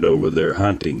point over their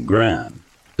hunting ground.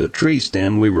 The tree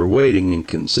stand we were waiting in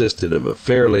consisted of a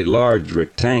fairly large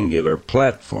rectangular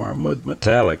platform with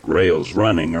metallic rails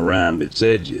running around its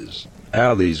edges.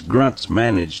 How these grunts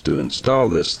managed to install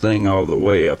this thing all the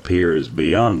way up here is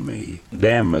beyond me.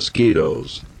 Damn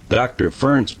mosquitoes. Dr.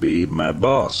 Fernsby, my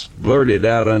boss, blurted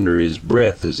out under his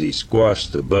breath as he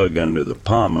squashed the bug under the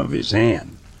palm of his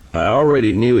hand. I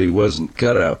already knew he wasn't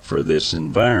cut out for this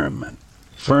environment.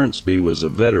 Fernsby was a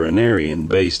veterinarian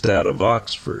based out of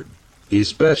Oxford. He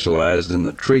specialized in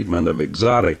the treatment of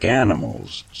exotic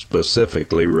animals,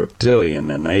 specifically reptilian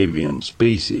and avian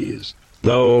species.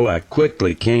 Though I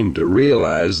quickly came to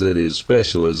realize that his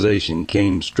specialization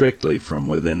came strictly from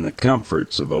within the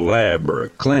comforts of a lab or a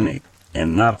clinic,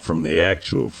 and not from the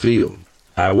actual field.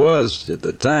 I was, at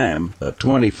the time, a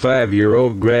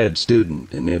 25-year-old grad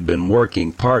student and had been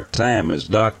working part-time as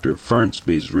Dr.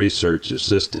 Fernsby's research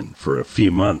assistant for a few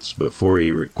months before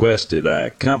he requested I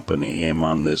accompany him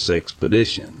on this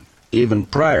expedition. Even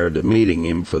prior to meeting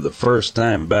him for the first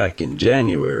time back in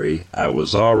January, I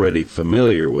was already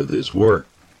familiar with his work.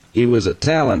 He was a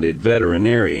talented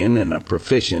veterinarian and a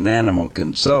proficient animal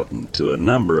consultant to a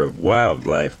number of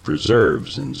wildlife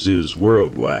preserves and zoos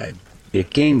worldwide. It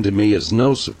came to me as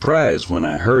no surprise when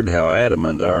I heard how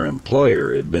adamant our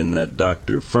employer had been that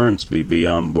Dr. Fernsby be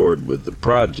on board with the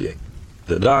project.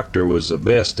 The doctor was the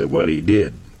best at what he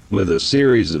did. With a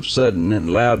series of sudden and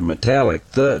loud metallic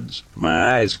thuds,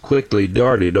 my eyes quickly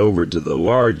darted over to the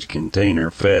large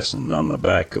container fastened on the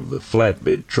back of the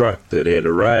flatbed truck that had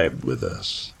arrived with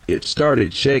us. It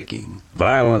started shaking,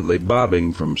 violently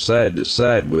bobbing from side to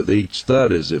side with each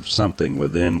thud as if something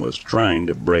within was trying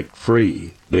to break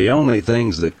free. The only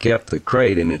things that kept the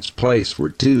crate in its place were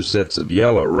two sets of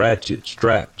yellow ratchet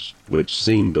straps, which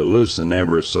seemed to loosen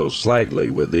ever so slightly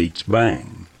with each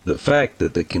bang. The fact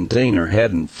that the container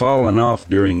hadn't fallen off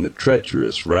during the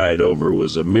treacherous ride over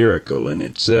was a miracle in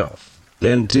itself.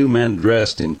 Then two men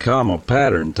dressed in camel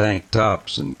pattern tank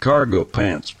tops and cargo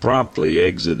pants promptly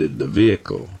exited the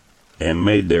vehicle and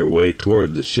made their way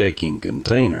toward the shaking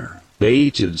container. They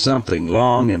each had something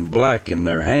long and black in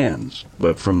their hands,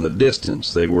 but from the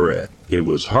distance they were at, it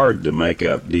was hard to make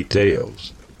out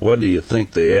details. "What do you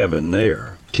think they have in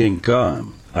there?" King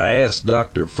Kong, I asked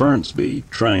Dr. Fernsby,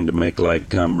 trying to make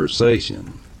light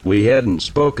conversation. We hadn't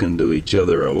spoken to each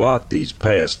other a lot these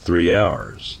past 3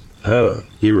 hours.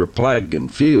 He replied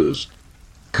confused,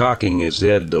 cocking his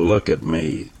head to look at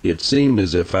me. It seemed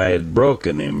as if I had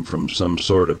broken him from some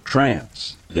sort of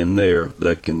trance. "In there,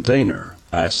 the container,"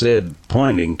 I said,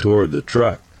 pointing toward the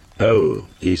truck. "Oh,"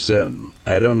 he said,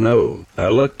 "I don't know." I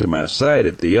looked to my side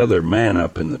at the other man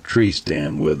up in the tree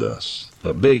stand with us,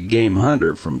 a big game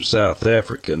hunter from South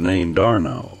Africa named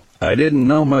Arno. I didn't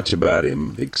know much about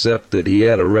him, except that he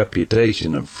had a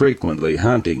reputation of frequently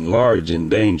hunting large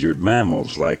endangered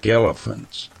mammals like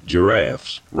elephants,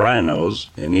 giraffes,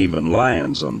 rhinos, and even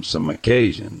lions on some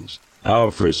occasions. All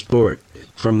for sport.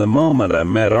 From the moment I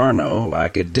met Arno, I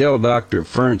could tell Dr.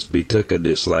 Fernsby took a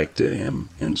dislike to him,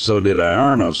 and so did I.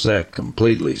 Arno sat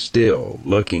completely still,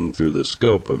 looking through the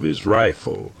scope of his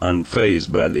rifle,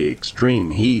 unfazed by the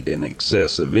extreme heat and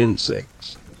excessive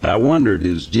insects. I wondered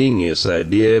whose genius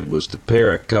idea it was to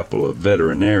pair a couple of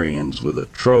veterinarians with a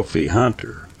trophy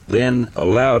hunter. Then a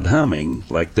loud humming,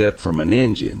 like that from an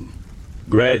engine,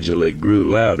 gradually grew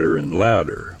louder and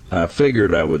louder. I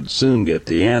figured I would soon get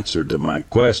the answer to my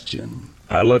question.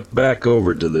 I looked back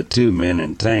over to the two men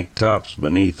in tank tops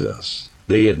beneath us.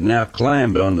 They had now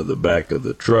climbed onto the back of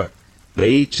the truck.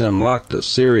 They each unlocked a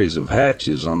series of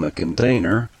hatches on the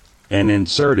container and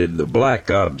inserted the black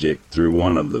object through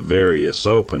one of the various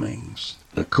openings.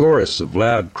 A chorus of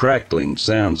loud crackling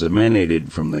sounds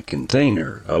emanated from the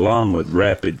container, along with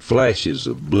rapid flashes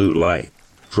of blue light.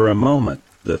 For a moment,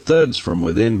 the thuds from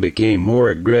within became more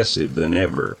aggressive than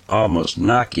ever, almost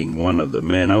knocking one of the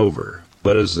men over.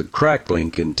 But as the crackling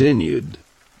continued,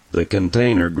 the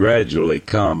container gradually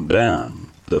calmed down.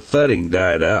 The thudding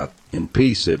died out, and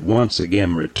peace had once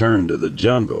again returned to the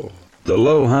jungle. The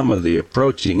low hum of the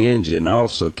approaching engine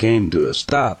also came to a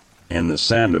stop, and the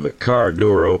sound of a car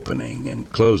door opening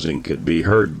and closing could be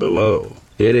heard below.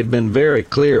 It had been very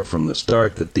clear from the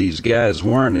start that these guys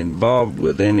weren't involved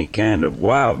with any kind of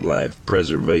wildlife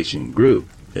preservation group,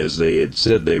 as they had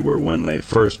said they were when they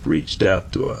first reached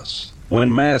out to us.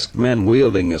 When masked men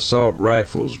wielding assault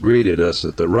rifles greeted us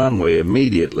at the runway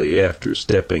immediately after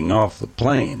stepping off the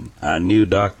plane, I knew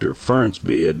Dr.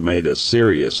 Fernsby had made a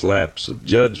serious lapse of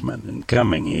judgment in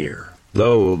coming here.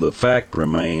 Though the fact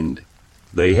remained,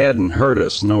 they hadn't hurt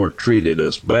us nor treated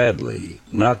us badly.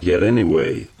 Not yet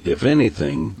anyway. If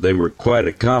anything, they were quite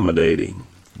accommodating.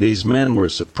 These men were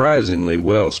surprisingly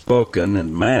well-spoken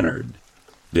and mannered,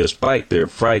 despite their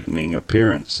frightening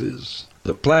appearances.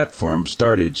 The platform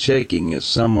started shaking as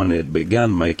someone had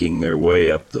begun making their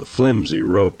way up the flimsy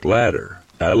rope ladder.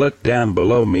 I looked down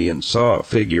below me and saw a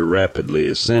figure rapidly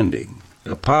ascending.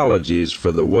 "Apologies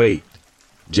for the wait,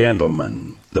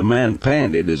 gentlemen," the man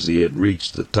panted as he had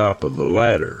reached the top of the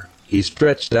ladder. He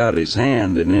stretched out his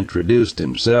hand and introduced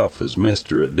himself as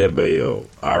Mr. Adebayo,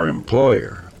 our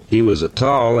employer. He was a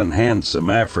tall and handsome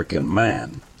African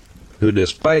man, who,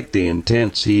 despite the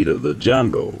intense heat of the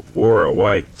jungle, wore a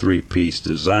white three-piece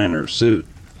designer suit.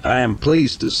 "I am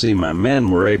pleased to see my men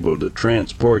were able to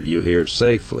transport you here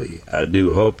safely. I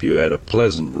do hope you had a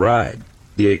pleasant ride,"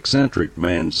 the eccentric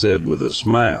man said with a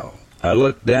smile. I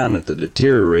looked down at the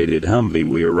deteriorated Humvee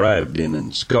we arrived in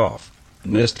and scoffed.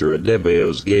 Mr.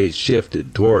 Adebayo's gaze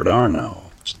shifted toward Arno,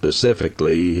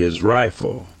 specifically his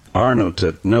rifle. Arno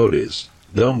took notice.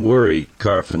 "Don't worry,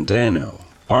 Carfantano,"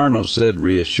 Arno said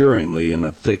reassuringly in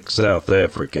a thick South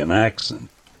African accent.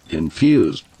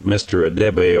 Confused, Mr.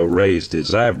 Adebayo raised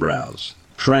his eyebrows.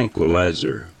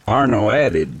 "Tranquilizer," Arno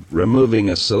added, removing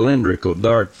a cylindrical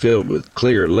dart filled with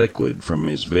clear liquid from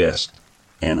his vest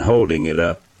and holding it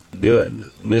up. "Good,"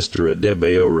 Mr.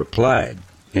 Adebayo replied.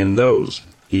 "In those,"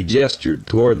 he gestured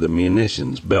toward the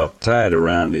munitions belt tied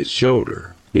around his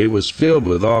shoulder. It was filled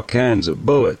with all kinds of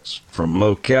bullets, from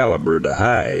low caliber to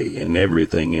high and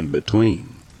everything in between.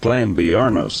 "Plan B,"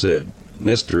 Arno said.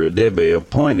 Mr. Adebayo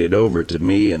pointed over to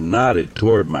me and nodded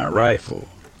toward my rifle.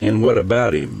 "And what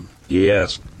about him?" he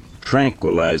asked.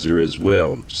 "Tranquilizer as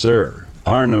well, sir,"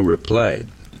 Arno replied.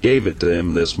 "Gave it to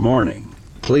him this morning."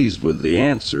 Pleased with the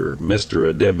answer, Mr.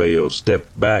 Adebayo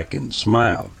stepped back and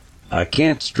smiled. "I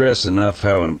can't stress enough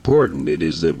how important it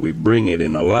is that we bring it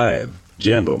in alive,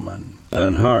 gentlemen,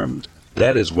 unharmed.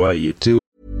 That is why you two..."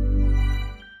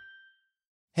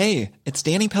 Hey, it's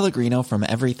Danny Pellegrino from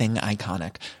Everything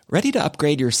Iconic. Ready to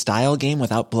upgrade your style game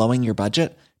without blowing your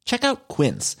budget? Check out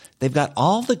Quince. They've got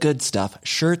all the good stuff,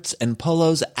 shirts and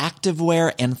polos,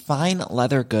 activewear, and fine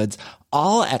leather goods,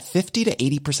 all at 50 to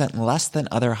 80% less than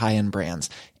other high-end brands.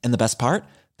 And the best part?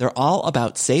 They're all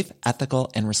about safe,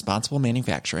 ethical, and responsible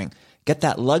manufacturing. Get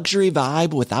that luxury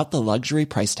vibe without the luxury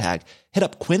price tag. Hit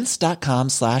up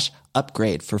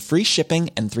quince.com/upgrade for free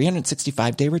shipping and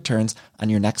 365-day returns on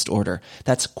your next order.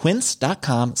 That's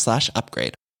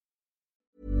quince.com/upgrade.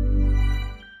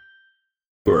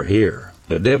 "We're here,"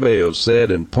 Adebayo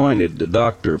said and pointed to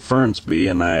Dr. Fernsby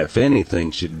and I. "If anything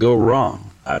should go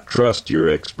wrong, I trust your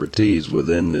expertise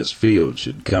within this field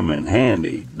should come in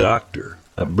handy, Doctor."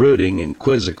 A brooding and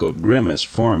quizzical grimace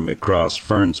formed across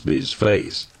Fernsby's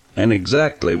face. "And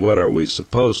exactly what are we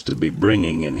supposed to be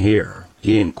bringing in here?"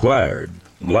 he inquired.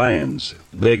 "Lions,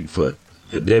 Bigfoot,"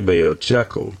 Adebayo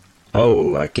chuckled.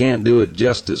 "Oh, I can't do it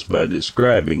justice by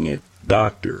describing it,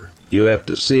 Doctor. You have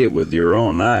to see it with your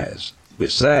own eyes.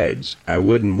 Besides, I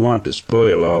wouldn't want to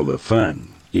spoil all the fun.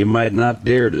 You might not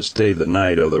dare to stay the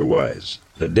night otherwise,"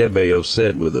 Adebayo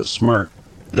said with a smirk.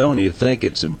 "Don't you think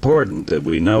it's important that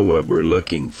we know what we're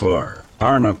looking for?"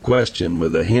 Arno questioned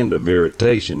with a hint of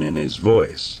irritation in his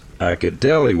voice. I could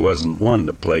tell he wasn't one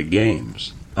to play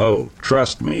games. "Oh,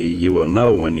 trust me, you will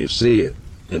know when you see it,"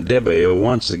 Adebayo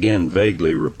once again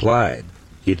vaguely replied.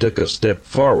 He took a step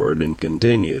forward and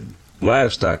continued.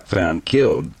 "Livestock found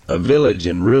killed, a village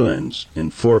in ruins,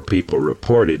 and 4 people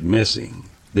reported missing.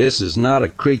 This is not a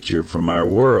creature from our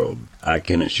world, I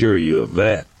can assure you of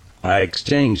that." I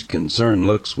exchanged concerned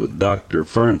looks with Dr.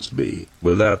 Fernsby.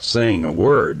 Without saying a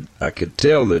word, I could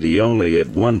tell that he only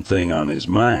had one thing on his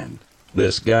mind.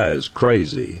 "This guy is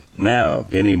crazy. Now,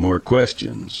 any more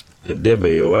questions?"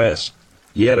 Adebayo asked.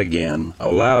 Yet again, a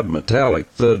loud metallic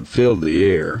thud filled the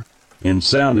air and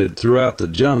sounded throughout the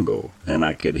jungle, and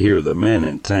I could hear the men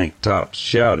in tank tops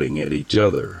shouting at each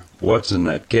other. "What's in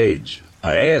that cage?"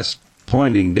 I asked,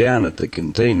 pointing down at the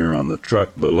container on the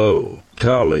truck below.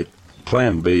 "Call it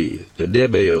Plan B."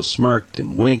 Adebayo smirked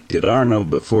and winked at Arno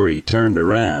before he turned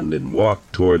around and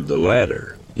walked toward the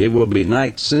ladder. "It will be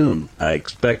night soon. I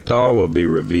expect all will be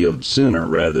revealed sooner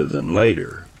rather than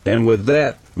later." And with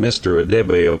that, Mr.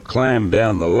 Adebayo climbed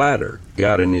down the ladder,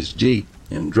 got in his Jeep,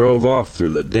 and drove off through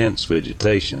the dense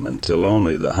vegetation until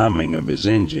only the humming of his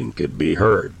engine could be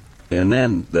heard. And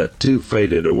then that too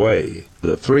faded away.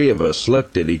 The 3 of us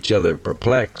looked at each other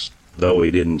perplexed, though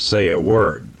he didn't say a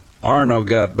word. Arno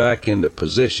got back into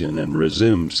position and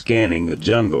resumed scanning the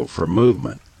jungle for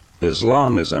movement. "As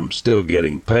long as I'm still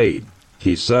getting paid,"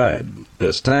 he sighed,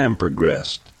 as time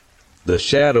progressed. The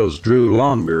shadows drew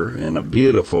longer, and a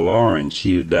beautiful orange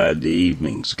hue dyed the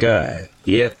evening sky.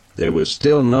 Yet there was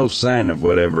still no sign of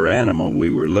whatever animal we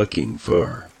were looking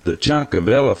for. The chunk of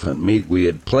elephant meat we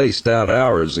had placed out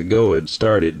hours ago had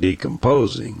started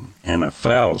decomposing, and a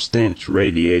foul stench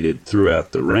radiated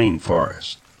throughout the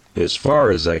rainforest. As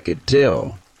far as I could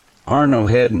tell, Arno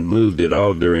hadn't moved at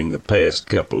all during the past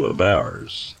couple of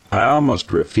hours. I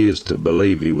almost refused to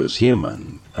believe he was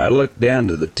human. I looked down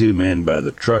to the 2 men by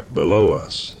the truck below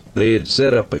us. They had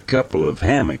set up a couple of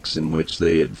hammocks in which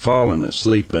they had fallen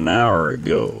asleep an hour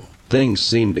ago. Things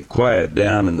seemed to quiet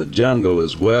down in the jungle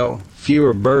as well.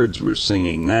 Fewer birds were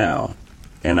singing now,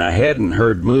 and I hadn't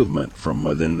heard movement from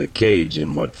within the cage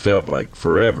in what felt like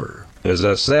forever. As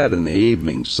I sat in the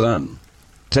evening sun,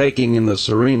 taking in the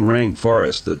serene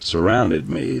rainforest that surrounded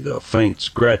me, the faint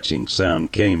scratching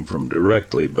sound came from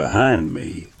directly behind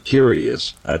me.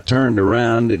 Curious, I turned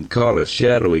around and caught a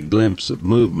shadowy glimpse of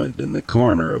movement in the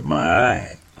corner of my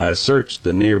eye. I searched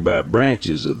the nearby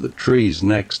branches of the trees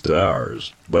next to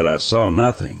ours, but I saw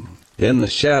nothing. Then the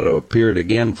shadow appeared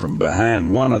again from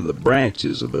behind one of the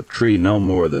branches of a tree no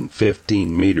more than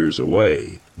 15 meters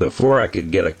away. Before I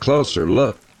could get a closer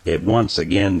look, it once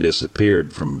again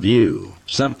disappeared from view.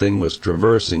 Something was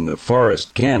traversing the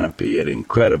forest canopy at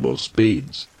incredible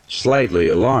speeds. Slightly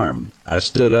alarmed, I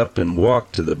stood up and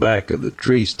walked to the back of the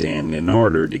tree stand in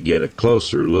order to get a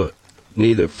closer look.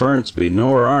 Neither Fernsby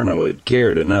nor Arno had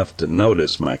cared enough to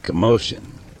notice my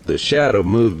commotion. The shadow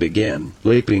moved again,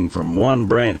 leaping from one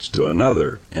branch to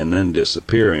another, and then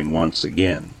disappearing once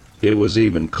again. It was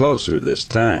even closer this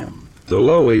time. The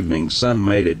low evening sun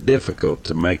made it difficult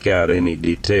to make out any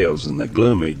details in the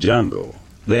gloomy jungle.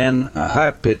 Then a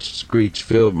high-pitched screech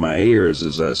filled my ears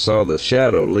as I saw the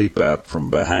shadow leap out from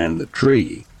behind the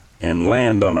tree and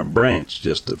land on a branch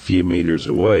just a few meters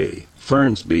away.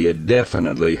 Fernsby had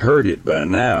definitely heard it by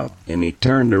now, and he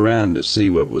turned around to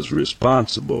see what was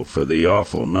responsible for the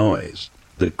awful noise.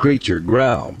 The creature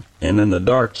growled, and in the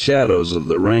dark shadows of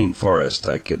the rainforest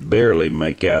I could barely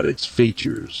make out its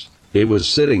features. It was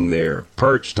sitting there,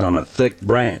 perched on a thick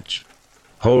branch,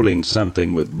 holding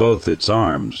something with both its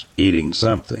arms, eating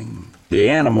something. The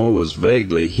animal was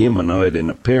vaguely humanoid in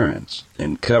appearance,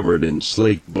 and covered in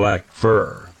sleek black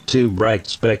fur. 2 bright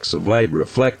specks of light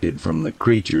reflected from the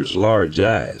creature's large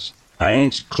eyes. I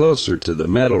inched closer to the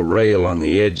metal rail on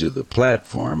the edge of the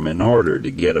platform in order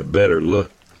to get a better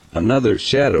look. Another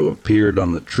shadow appeared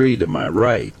on the tree to my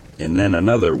right, and then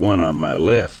another one on my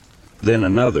left. Then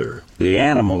another. The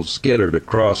animal skittered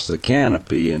across the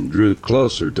canopy and drew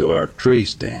closer to our tree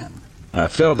stand. I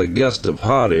felt a gust of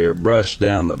hot air brush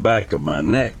down the back of my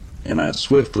neck, and I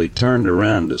swiftly turned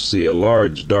around to see a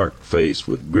large dark face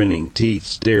with grinning teeth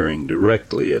staring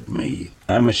directly at me.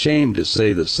 I'm ashamed to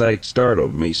say the sight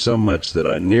startled me so much that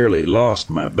I nearly lost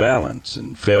my balance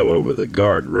and fell over the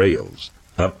guard rails.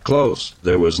 Up close,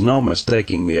 there was no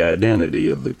mistaking the identity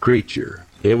of the creature.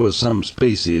 It was some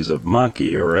species of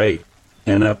monkey or ape,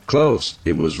 and up close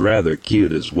it was rather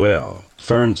cute as well.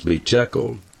 Fernsby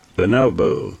chuckled.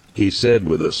 "Bonobo," he said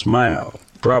with a smile.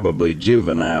 "Probably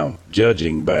juvenile,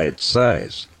 judging by its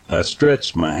size." I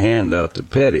stretched my hand out to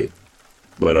pet it,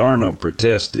 but Arno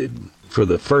protested. For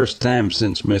the first time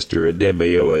since Mr.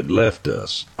 Adebio had left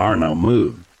us, Arno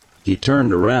moved. He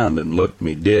turned around and looked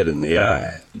me dead in the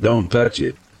eye. "Don't touch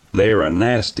it. They're a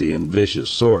nasty and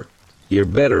vicious sort. You're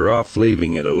better off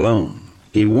leaving it alone,"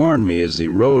 he warned me as he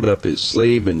rolled up his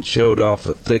sleeve and showed off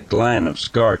a thick line of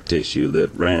scar tissue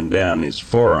that ran down his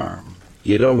forearm.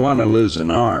 "You don't want to lose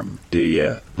an arm, do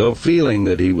ya?" Though feeling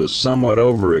that he was somewhat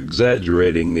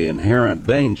over-exaggerating the inherent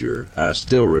danger, I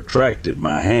still retracted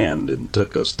my hand and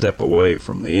took a step away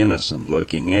from the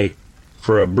innocent-looking ape.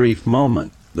 For a brief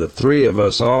moment, the 3 of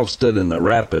us all stood in the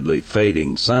rapidly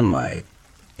fading sunlight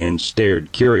and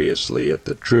stared curiously at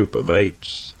the troop of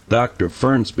apes. Dr.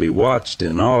 Fernsby watched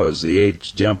in awe as the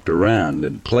apes jumped around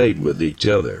and played with each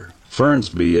other.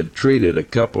 Fernsby had treated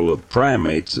a couple of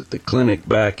primates at the clinic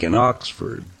back in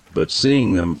Oxford, but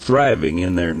seeing them thriving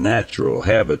in their natural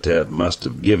habitat must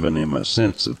have given him a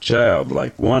sense of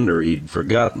childlike wonder he'd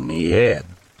forgotten he had.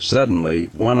 Suddenly,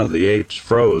 one of the apes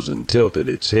froze and tilted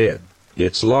its head.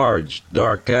 Its large,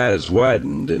 dark eyes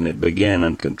widened and it began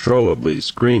uncontrollably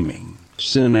screaming.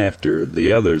 Soon after,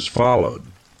 the others followed.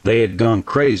 They had gone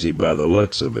crazy by the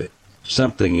looks of it.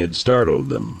 Something had startled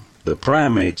them. The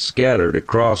primates scattered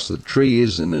across the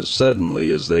trees, and as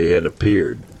suddenly as they had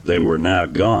appeared, they were now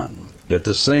gone. At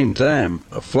the same time,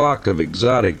 a flock of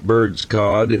exotic birds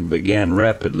cawed and began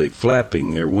rapidly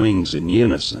flapping their wings in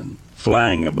unison,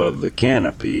 flying above the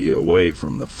canopy away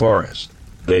from the forest.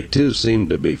 They too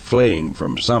seemed to be fleeing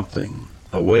from something.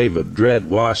 A wave of dread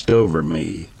washed over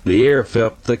me. The air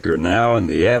felt thicker now, and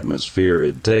the atmosphere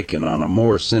had taken on a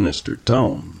more sinister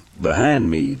tone. Behind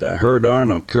me, I heard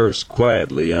Arno curse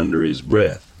quietly under his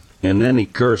breath, and then he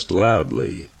cursed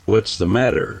loudly. "What's the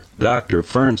matter?" Dr.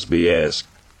 Fernsby asked,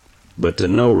 but to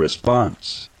no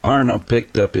response. Arno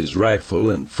picked up his rifle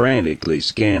and frantically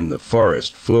scanned the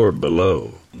forest floor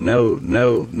below. "No,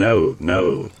 no, no,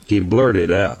 no," he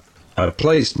blurted out. I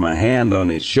placed my hand on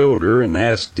his shoulder and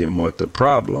asked him what the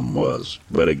problem was,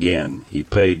 but again he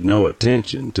paid no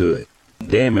attention to it.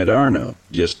 "Damn it, Arno,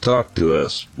 just talk to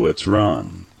us. What's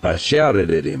wrong?" I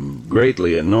shouted at him,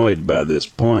 greatly annoyed by this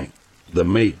point. "The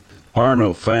meat,"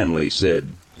 Arno finally said.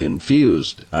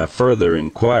 Confused, I further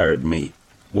inquired, "Meat?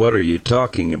 What are you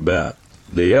talking about?"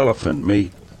 "The elephant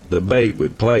meat, the bait we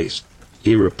placed,"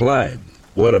 he replied.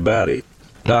 "What about it?"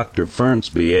 Dr.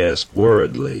 Fernsby asked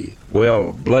worriedly.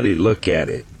 "Well, bloody look at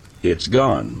it." It's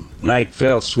gone. Night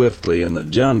fell swiftly in the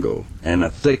jungle, and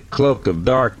a thick cloak of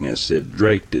darkness had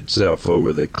draped itself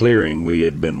over the clearing we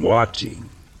had been watching.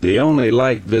 The only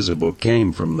light visible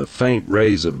came from the faint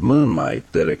rays of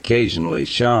moonlight that occasionally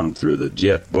shone through the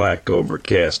jet-black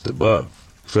overcast above.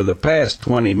 For the past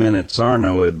 20 minutes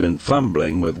Arno had been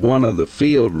fumbling with one of the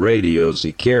field radios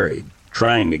he carried,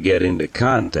 trying to get into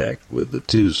contact with the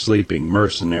two sleeping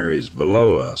mercenaries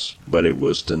below us, but it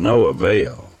was to no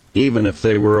avail. Even if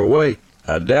they were awake,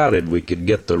 I doubted we could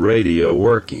get the radio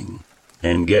working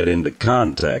and get into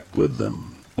contact with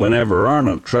them. Whenever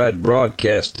Arno tried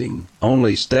broadcasting,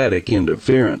 only static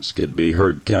interference could be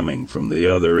heard coming from the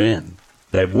other end.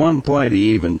 At one point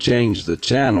he even changed the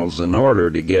channels in order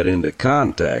to get into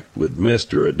contact with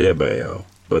Mr. Adebayo,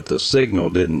 but the signal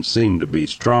didn't seem to be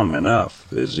strong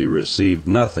enough, as he received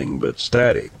nothing but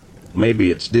static.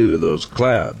 Maybe it's due to those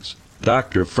clouds,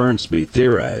 Dr. Fernsby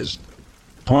theorized,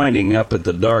 pointing up at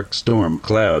the dark storm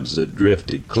clouds that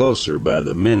drifted closer by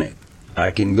the minute. I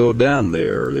can go down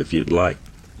there if you'd like.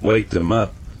 Wake them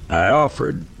up, I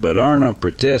offered, but Arno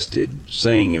protested,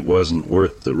 saying it wasn't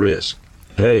worth the risk.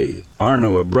 Hey,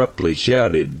 Arno abruptly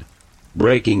shouted,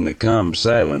 breaking the calm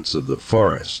silence of the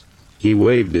forest. He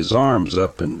waved his arms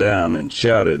up and down and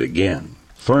shouted again.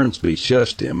 Fernsby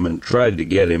shushed him and tried to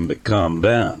get him to calm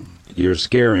down. You're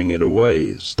scaring it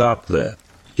away, stop that.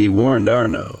 He warned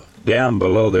Arno. Down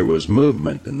below there was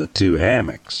movement in the two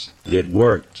hammocks. It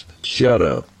worked. Shut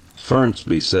up,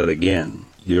 Fernsby said again.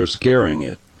 You're scaring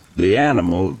it. The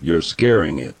animal, you're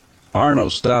scaring it. Arno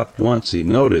stopped once he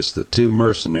noticed the two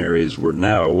mercenaries were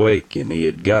now awake and he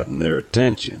had gotten their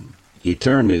attention. He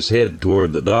turned his head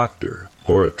toward the doctor,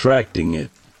 or attracting it.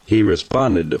 He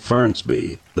responded to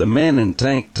Fernsby. The men in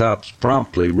tank tops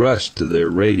promptly rushed to their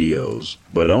radios,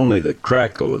 but only the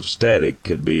crackle of static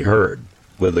could be heard.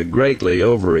 With a greatly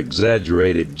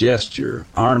over-exaggerated gesture,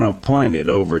 Arno pointed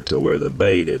over to where the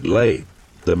bait had laid.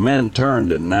 The men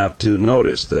turned and now two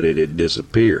noticed that it had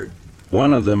disappeared.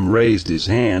 One of them raised his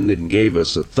hand and gave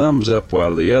us a thumbs up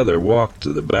while the other walked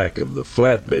to the back of the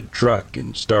flatbed truck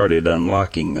and started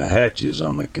unlocking the hatches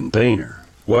on the container.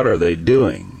 What are they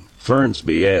doing?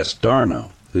 Fernsby asked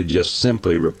Arno, who just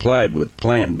simply replied with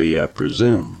Plan B, I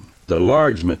presume. The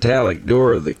large metallic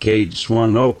door of the cage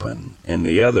swung open, and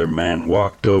the other man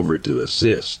walked over to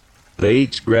assist. They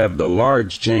each grabbed a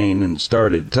large chain and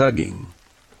started tugging,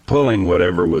 pulling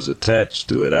whatever was attached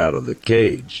to it out of the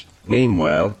cage.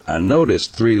 Meanwhile, I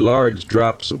noticed 3 large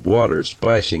drops of water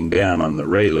splashing down on the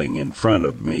railing in front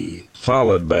of me,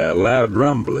 followed by a loud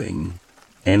rumbling,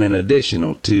 and an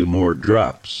additional 2 more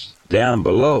drops. Down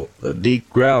below, a deep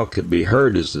growl could be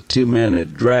heard as the 2 men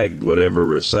had dragged whatever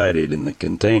resided in the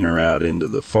container out into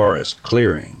the forest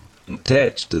clearing.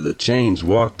 Attached to the chains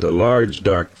walked a large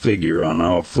dark figure on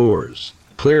all 4s.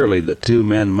 Clearly the 2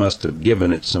 men must have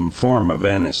given it some form of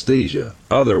anesthesia,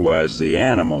 otherwise the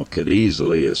animal could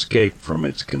easily escape from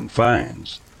its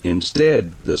confines.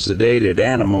 Instead, the sedated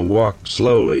animal walked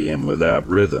slowly and without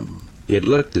rhythm. It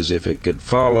looked as if it could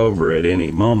fall over at any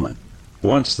moment.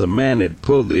 Once the men had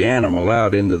pulled the animal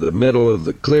out into the middle of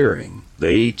the clearing,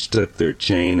 they each took their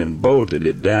chain and bolted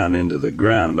it down into the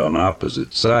ground on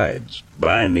opposite sides,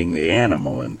 binding the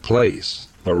animal in place.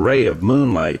 A ray of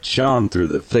moonlight shone through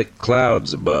the thick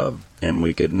clouds above, and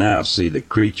we could now see the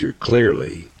creature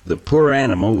clearly. The poor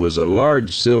animal was a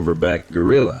large silverback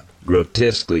gorilla,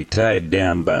 grotesquely tied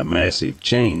down by massive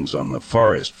chains on the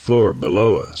forest floor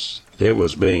below us. It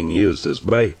was being used as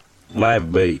bait,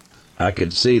 live bait. I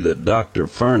could see that Dr.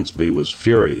 Fernsby was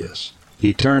furious.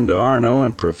 He turned to Arno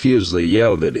and profusely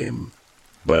yelled at him,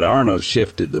 but Arno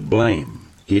shifted the blame.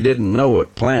 He didn't know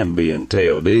what Plan B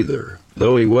entailed either.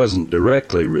 Though he wasn't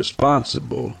directly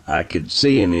responsible, I could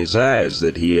see in his eyes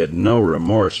that he had no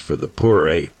remorse for the poor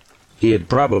ape. He had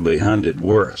probably hunted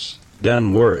worse,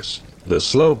 done worse. The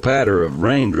slow patter of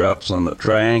raindrops on the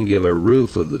triangular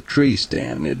roof of the tree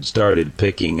stand had started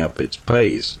picking up its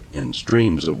pace, and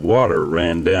streams of water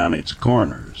ran down its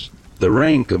corners. The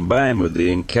rain combined with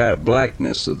the inky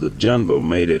blackness of the jungle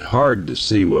made it hard to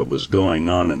see what was going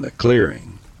on in the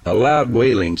clearing. A loud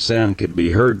wailing sound could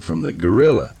be heard from the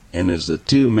gorilla, and as the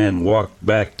 2 men walked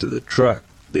back to the truck,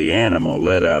 the animal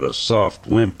let out a soft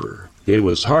whimper. It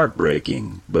was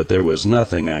heartbreaking, but there was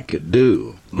nothing I could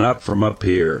do. Not from up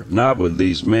here, not with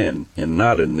these men, and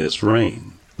not in this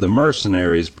rain. The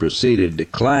mercenaries proceeded to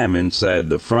climb inside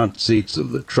the front seats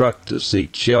of the truck to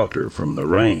seek shelter from the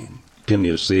rain. Can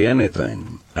you see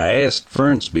anything? I asked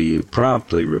Fernsby, who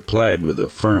promptly replied with a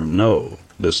firm no.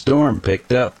 The storm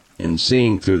picked up, and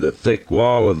seeing through the thick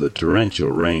wall of the torrential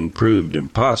rain proved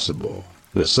impossible.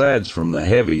 Besides from the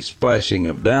heavy splashing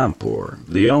of downpour,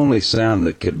 the only sound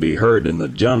that could be heard in the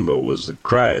jungle was the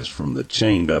cries from the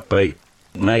chained-up ape.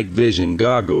 Night vision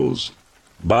goggles.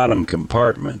 Bottom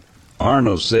compartment.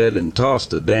 Arno said and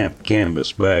tossed a damp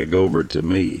canvas bag over to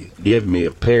me. Give me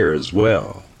a pair as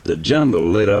well. The jungle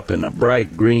lit up in a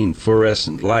bright green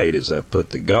fluorescent light as I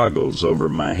put the goggles over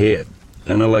my head.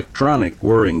 An electronic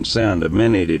whirring sound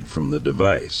emanated from the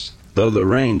device. Though the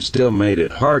rain still made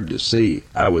it hard to see,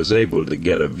 I was able to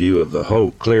get a view of the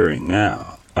whole clearing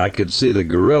now. I could see the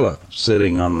gorilla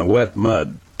sitting on the wet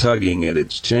mud, tugging at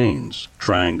its chains,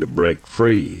 trying to break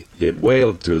free. It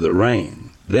wailed through the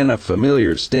rain. Then a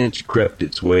familiar stench crept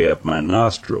its way up my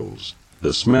nostrils.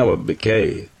 The smell of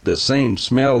decay, the same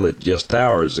smell that just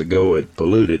hours ago had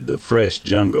polluted the fresh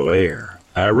jungle air.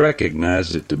 I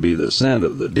recognized it to be the scent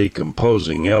of the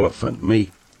decomposing elephant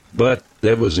meat. But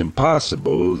that was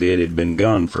impossible. It had been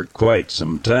gone for quite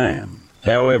some time.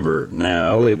 However,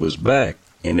 now it was back,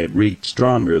 and it reeked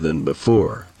stronger than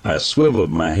before. I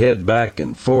swiveled my head back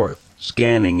and forth,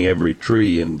 scanning every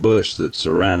tree and bush that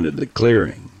surrounded the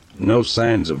clearing. No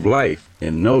signs of life,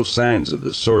 and no signs of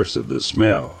the source of the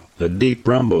smell. A deep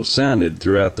rumble sounded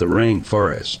throughout the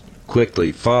rainforest,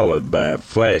 quickly followed by a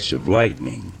flash of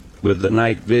lightning. With the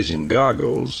night vision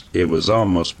goggles, it was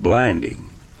almost blinding.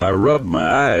 I rubbed my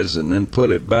eyes and then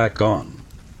put it back on.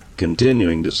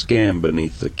 Continuing to scan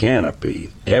beneath the canopy,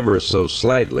 ever so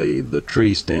slightly the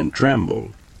tree stand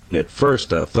trembled. At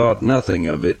first I thought nothing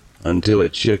of it, until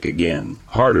it shook again,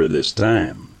 harder this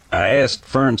time. I asked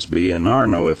Fernsby and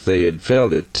Arno if they had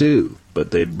felt it too, but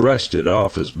they brushed it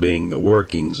off as being the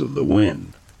workings of the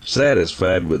wind.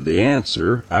 Satisfied with the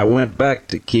answer, I went back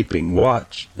to keeping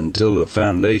watch until the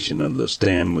foundation of the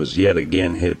stand was yet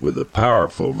again hit with a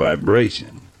powerful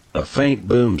vibration. A faint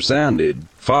boom sounded,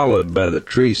 followed by the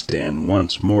tree stand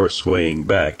once more swaying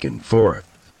back and forth.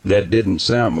 That didn't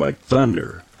sound like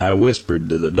thunder. I whispered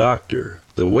to the doctor.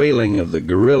 The wailing of the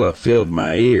gorilla filled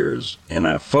my ears, and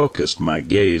I focused my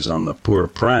gaze on the poor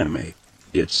primate.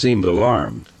 It seemed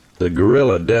alarmed. The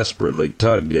gorilla desperately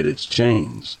tugged at its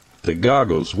chains. The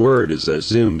goggles whirred as I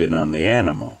zoomed in on the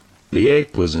animal. The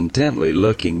ape was intently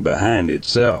looking behind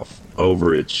itself,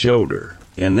 over its shoulder,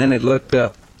 and then it looked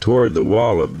up toward the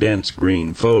wall of dense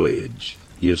green foliage.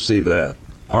 You see that?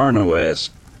 Arno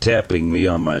asked, tapping me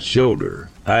on my shoulder.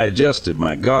 I adjusted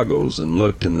my goggles and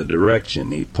looked in the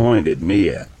direction he pointed me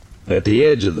at. At the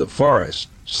edge of the forest,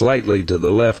 slightly to the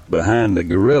left behind the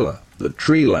gorilla, the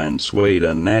tree line swayed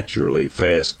unnaturally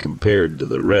fast compared to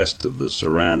the rest of the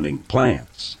surrounding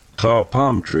plants. Tall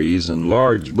palm trees and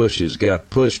large bushes got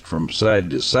pushed from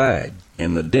side to side,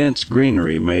 and the dense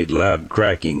greenery made loud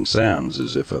cracking sounds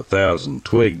as if 1,000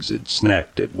 twigs had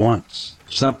snapped at once.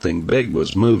 Something big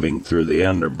was moving through the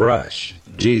underbrush.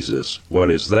 Jesus, what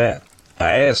is that?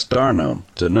 I asked Arno,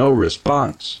 to no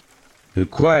response, who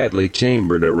quietly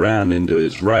chambered a round into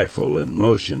his rifle and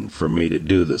motioned for me to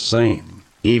do the same.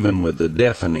 Even with the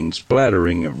deafening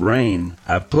splattering of rain,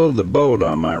 I pulled the bolt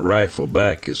on my rifle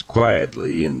back as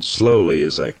quietly and slowly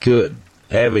as I could.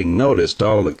 Having noticed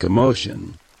all the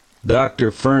commotion, Dr.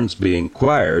 Fernsby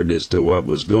inquired as to what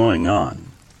was going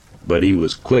on, but he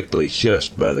was quickly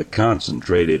shushed by the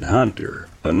concentrated hunter.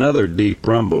 Another deep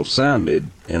rumble sounded,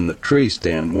 and the tree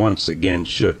stand once again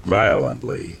shook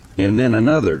violently, and then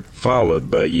another, followed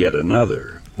by yet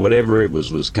another. Whatever it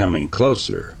was coming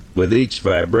closer. With each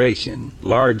vibration,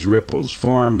 large ripples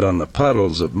formed on the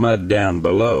puddles of mud down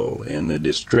below, and the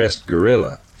distressed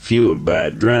gorilla, fueled by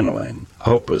adrenaline,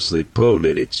 hopelessly pulled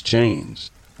at its chains.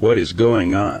 What is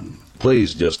going on?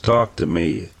 Please just talk to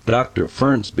me, Dr.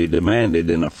 Fernsby demanded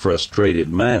in a frustrated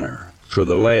manner. For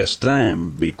the last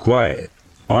time, be quiet.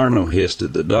 Arno hissed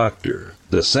at the doctor.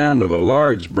 The sound of a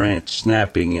large branch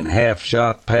snapping in half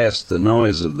shot past the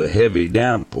noise of the heavy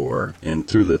downpour, and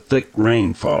through the thick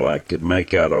rainfall I could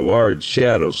make out a large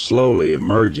shadow slowly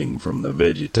emerging from the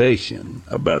vegetation,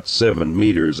 about 7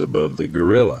 meters above the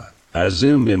gorilla. I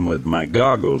zoomed in with my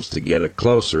goggles to get a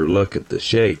closer look at the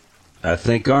shape. I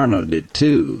think Arno did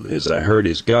too, as I heard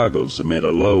his goggles emit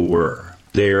a low whir.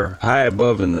 There, high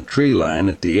above in the tree line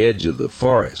at the edge of the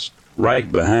forest, right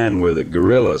behind where the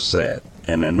gorilla sat,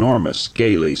 an enormous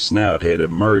scaly snout had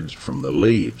emerged from the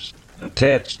leaves.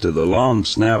 Attached to the long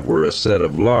snout were a set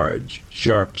of large,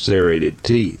 sharp serrated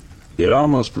teeth. It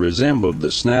almost resembled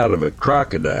the snout of a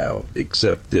crocodile,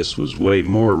 except this was way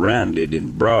more rounded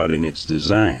and broad in its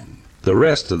design. The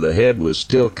rest of the head was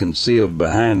still concealed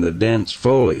behind the dense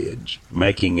foliage,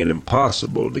 making it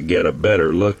impossible to get a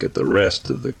better look at the rest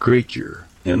of the creature.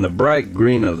 In the bright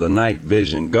green of the night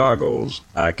vision goggles,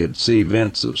 I could see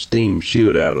vents of steam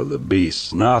shoot out of the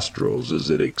beast's nostrils as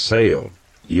it exhaled.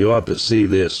 "You ought to see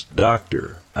this,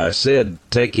 Doctor," I said,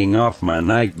 taking off my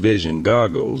night vision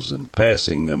goggles and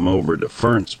passing them over to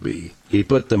Fernsby. He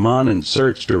put them on and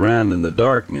searched around in the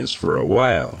darkness for a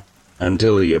while,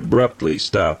 until he abruptly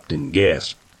stopped and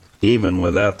gasped. Even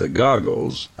without the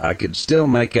goggles, I could still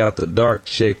make out the dark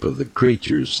shape of the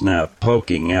creature's snout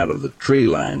poking out of the tree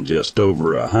line just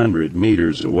over 100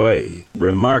 meters away.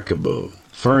 "Remarkable,"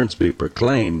 Fernsby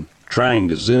proclaimed, trying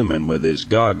to zoom in with his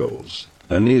goggles.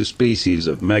 "A new species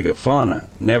of megafauna,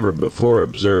 never before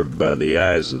observed by the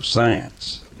eyes of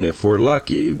science. If we're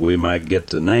lucky, we might get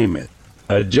to name it,"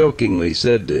 I jokingly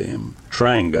said to him,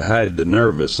 trying to hide the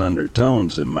nervous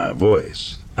undertones in my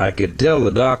voice. I could tell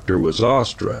the doctor was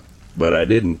awestruck, but I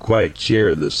didn't quite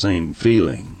share the same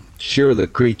feeling. Sure, the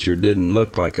creature didn't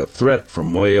look like a threat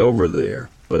from way over there,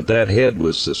 but that head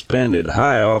was suspended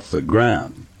high off the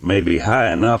ground, maybe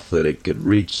high enough that it could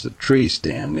reach the tree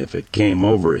stand if it came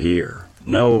over here.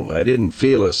 No, I didn't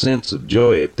feel a sense of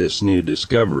joy at this new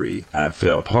discovery. I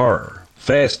felt horror.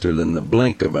 Faster than the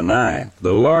blink of an eye,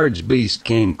 the large beast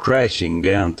came crashing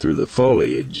down through the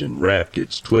foliage and wrapped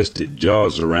its twisted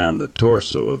jaws around the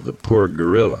torso of the poor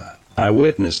gorilla. I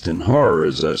witnessed in horror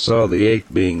as I saw the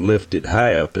ape being lifted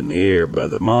high up in the air by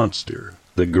the monster.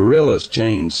 The gorilla's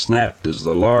chain snapped as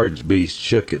the large beast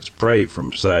shook its prey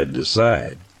from side to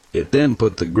side. It then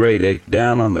put the great ape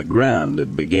down on the ground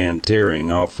and began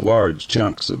tearing off large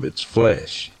chunks of its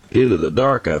flesh. Into the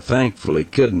dark, I thankfully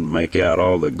couldn't make out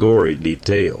all the gory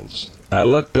details. I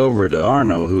looked over to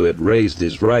Arno, who had raised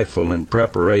his rifle in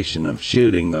preparation of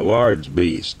shooting the large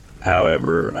beast.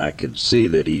 However, I could see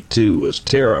that he too was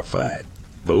terrified.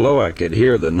 Below, I could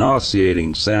hear the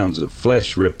nauseating sounds of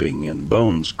flesh ripping and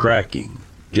bones cracking.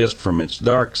 Just from its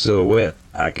dark silhouette,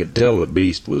 I could tell the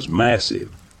beast was massive.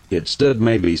 It stood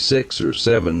maybe 6 or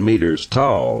 7 meters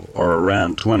tall, or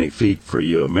around 20 feet for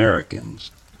you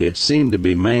Americans. It seemed to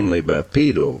be mainly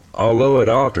bipedal, although it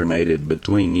alternated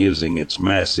between using its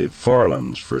massive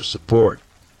forelimbs for support.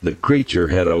 The creature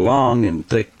had a long and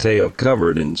thick tail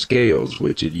covered in scales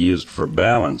which it used for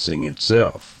balancing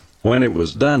itself. When it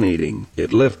was done eating,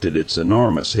 it lifted its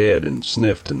enormous head and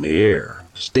sniffed in the air.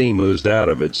 Steam oozed out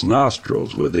of its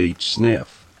nostrils with each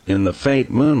sniff. In the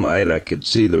faint moonlight, I could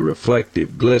see the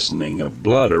reflective glistening of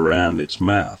blood around its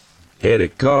mouth. Had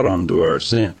it caught onto our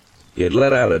scent, it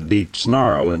let out a deep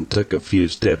snarl and took a few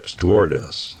steps toward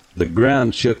us. The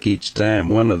ground shook each time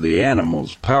one of the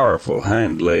animal's powerful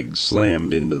hind legs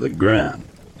slammed into the ground.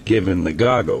 "Give him the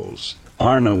goggles,"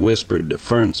 Arno whispered to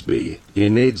Fernsby. "He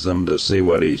needs them to see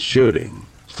what he's shooting."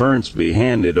 Fernsby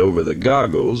handed over the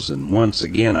goggles, and once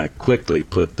again I quickly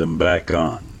put them back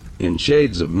on. In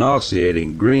shades of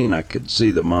nauseating green, I could see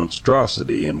the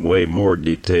monstrosity in way more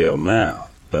detail now.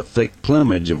 A thick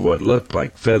plumage of what looked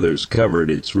like feathers covered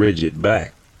its rigid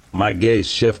back. My gaze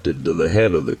shifted to the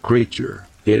head of the creature.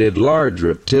 It had large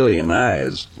reptilian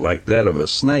eyes, like that of a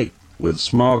snake, with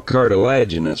small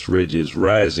cartilaginous ridges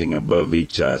rising above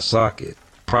each eye socket,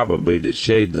 probably to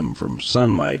shade them from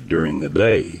sunlight during the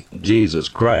day. Jesus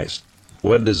Christ,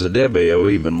 what does a Debeo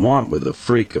even want with a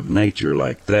freak of nature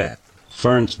like that?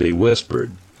 Fernsby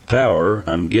whispered. "Power,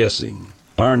 I'm guessing,"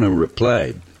 Arno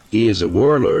replied. "He is a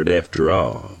warlord after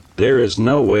all. There is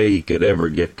no way he could ever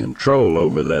get control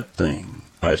over that thing."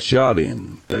 I shot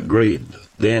in, agreed.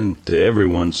 Then, to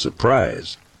everyone's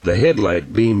surprise, the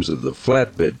headlight beams of the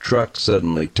flatbed truck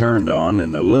suddenly turned on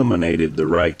and illuminated the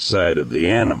right side of the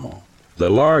animal. The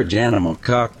large animal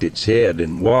cocked its head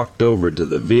and walked over to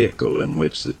the vehicle in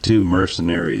which the two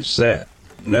mercenaries sat.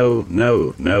 "No,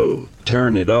 no, no,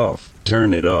 turn it off,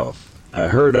 turn it off," I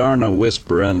heard Arno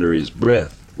whisper under his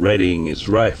breath, readying his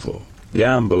rifle.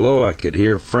 Down below, I could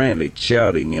hear frantic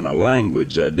shouting in a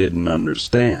language I didn't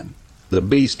understand. The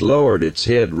beast lowered its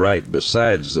head right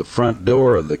beside the front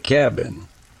door of the cabin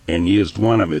and used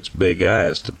one of its big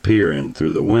eyes to peer in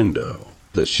through the window.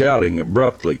 The shouting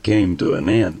abruptly came to an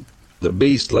end. The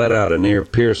beast let out an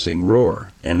ear-piercing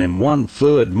roar, and in one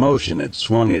fluid motion it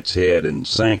swung its head and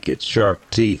sank its sharp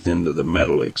teeth into the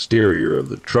metal exterior of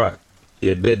the truck.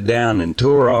 It bit down and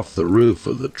tore off the roof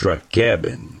of the truck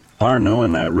cabin. Arno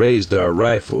and I raised our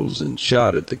rifles and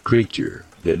shot at the creature.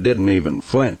 It didn't even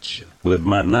flinch. With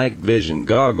my night vision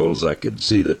goggles, I could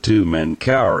see the two men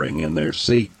cowering in their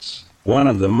seats. One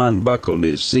of them unbuckled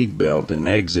his seatbelt and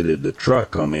exited the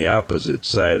truck on the opposite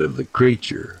side of the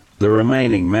creature. The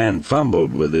remaining man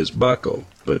fumbled with his buckle,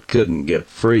 but couldn't get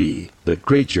free. The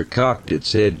creature cocked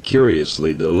its head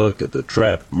curiously to look at the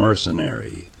trapped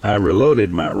mercenary. I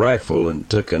reloaded my rifle and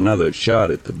took another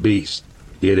shot at the beast.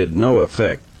 It had no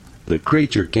effect. The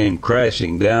creature came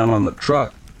crashing down on the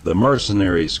truck. The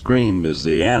mercenary screamed as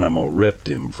the animal ripped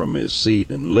him from his seat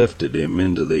and lifted him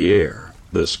into the air.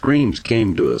 The screams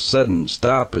came to a sudden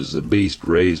stop as the beast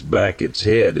raised back its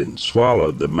head and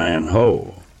swallowed the man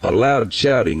whole. A loud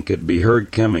shouting could be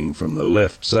heard coming from the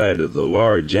left side of the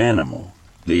large animal.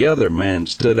 The other man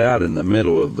stood out in the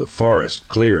middle of the forest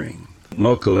clearing.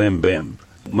 "Mokalimbim!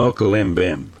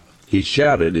 Mokalimbim!" he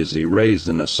shouted as he raised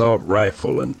an assault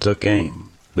rifle and took aim.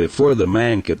 Before the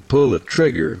man could pull the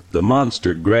trigger, the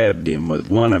monster grabbed him with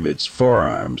one of its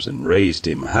forearms and raised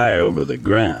him high over the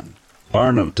ground.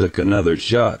 Arno took another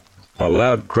shot. A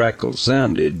loud crackle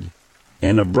sounded,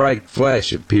 and a bright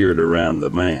flash appeared around the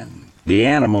man. The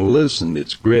animal loosened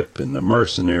its grip and the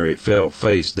mercenary fell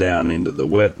face down into the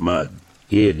wet mud.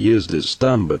 He had used his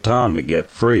stun baton to get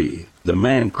free. The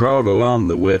man crawled along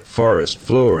the wet forest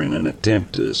floor in an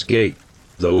attempt to escape.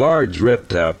 The large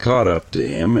reptile caught up to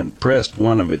him and pressed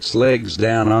one of its legs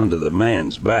down onto the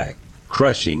man's back,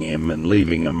 crushing him and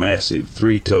leaving a massive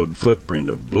three-toed footprint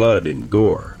of blood and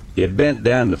gore. It bent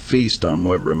down to feast on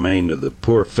what remained of the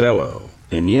poor fellow.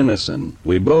 In unison,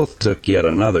 we both took yet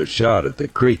another shot at the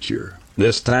creature.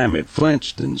 This time it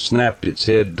flinched and snapped its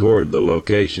head toward the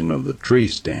location of the tree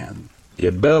stand.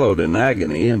 It bellowed in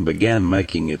agony and began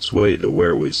making its way to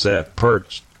where we sat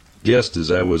perched. Just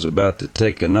as I was about to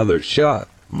take another shot,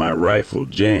 my rifle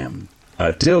jammed.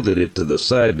 I tilted it to the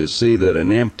side to see that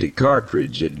an empty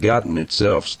cartridge had gotten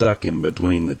itself stuck in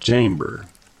between the chamber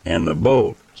and the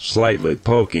bolt, slightly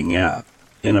poking out.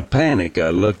 In a panic, I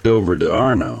looked over to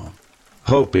Arno,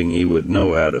 hoping he would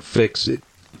know how to fix it.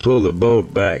 "Pull the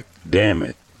bolt back, damn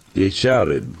it," he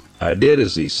shouted. I did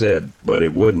as he said, but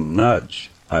it wouldn't nudge.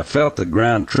 I felt the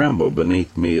ground tremble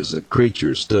beneath me as the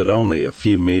creature stood only a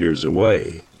few meters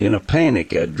away. In a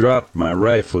panic, I dropped my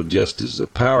rifle just as the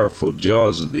powerful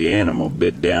jaws of the animal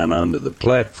bit down onto the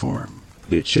platform.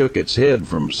 It shook its head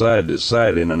from side to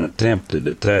side in an attempt to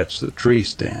detach the tree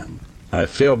stand. I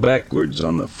fell backwards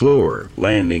on the floor,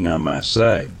 landing on my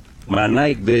side. My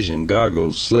night vision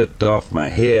goggles slipped off my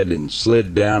head and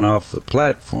slid down off the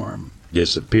platform,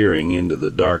 disappearing into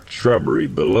the dark shrubbery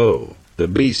below. The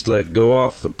beast let go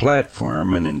off the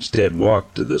platform and instead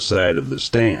walked to the side of the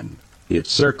stand. It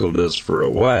circled us for a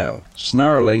while,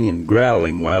 snarling and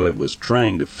growling while it was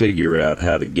trying to figure out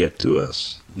how to get to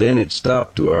us. Then it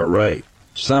stopped to our right.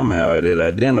 Somehow it had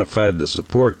identified the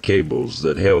support cables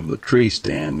that held the tree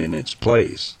stand in its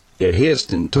place. It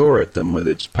hissed and tore at them with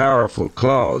its powerful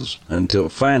claws until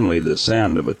finally the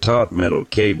sound of a taut metal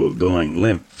cable going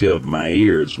limp filled my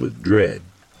ears with dread.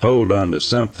 "Hold on to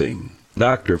something,"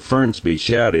 Dr. Fernsby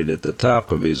shouted at the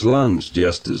top of his lungs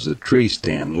just as the tree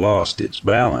stand lost its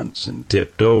balance and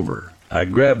tipped over. I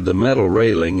grabbed the metal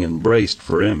railing and braced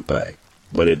for impact,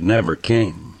 but it never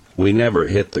came. We never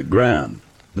hit the ground.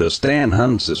 The stand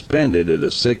hung suspended at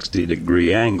a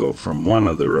 60-degree angle from one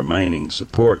of the remaining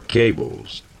support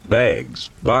cables. Bags,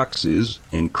 boxes,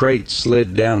 and crates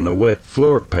slid down the wet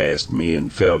floor past me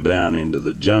and fell down into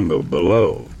the jungle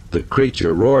below. The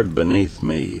creature roared beneath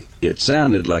me. It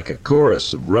sounded like a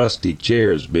chorus of rusty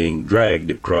chairs being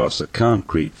dragged across a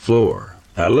concrete floor.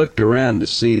 I looked around to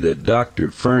see that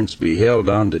Dr. Fernsby held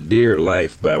on to dear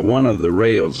life by one of the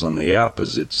rails on the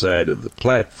opposite side of the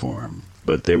platform,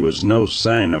 but there was no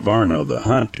sign of Arno the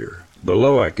hunter.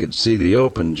 Below I could see the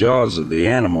open jaws of the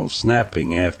animal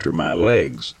snapping after my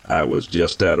legs. I was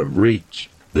just out of reach.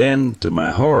 Then, to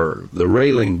my horror, the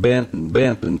railing bent and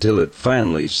bent until it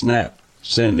finally snapped,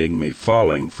 sending me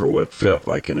falling for what felt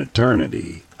like an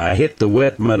eternity. I hit the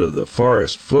wet mud of the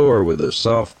forest floor with a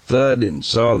soft thud and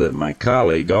saw that my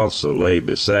colleague also lay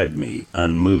beside me,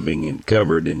 unmoving and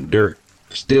covered in dirt.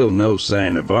 Still no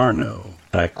sign of Arno.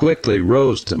 I quickly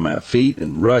rose to my feet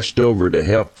and rushed over to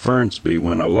help Fernsby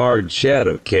when a large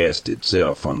shadow cast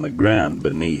itself on the ground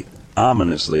beneath,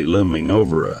 ominously looming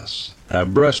over us. I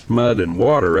brushed mud and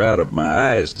water out of my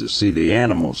eyes to see the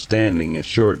animal standing a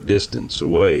short distance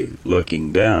away,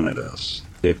 looking down at us.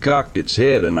 It cocked its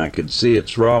head and I could see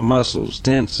its raw muscles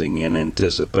tensing in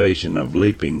anticipation of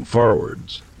leaping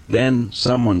forwards. Then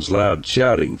someone's loud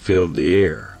shouting filled the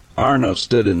air. Arno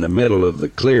stood in the middle of the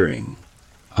clearing,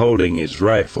 holding his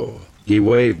rifle. He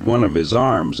waved one of his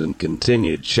arms and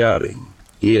continued shouting.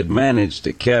 He had managed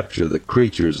to capture the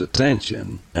creature's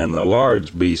attention, and the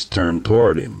large beast turned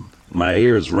toward him. My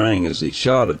ears rang as he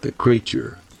shot at the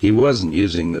creature. He wasn't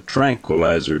using the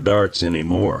tranquilizer darts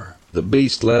anymore. The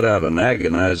beast let out an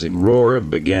agonizing roar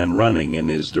and began running in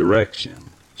his direction.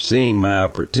 Seeing my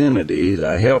opportunity,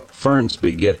 I helped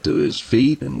Fernsby get to his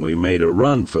feet, and we made a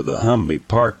run for the Humvee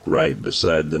parked right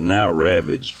beside the now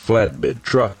ravaged flatbed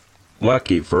truck.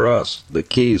 Lucky for us, the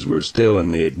keys were still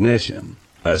in the ignition.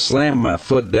 I slammed my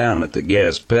foot down at the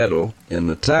gas pedal, and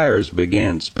the tires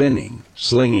began spinning,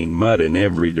 slinging mud in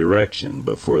every direction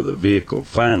before the vehicle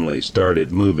finally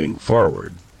started moving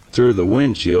forward. Through the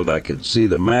windshield I could see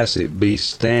the massive beast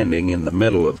standing in the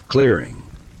middle of clearing,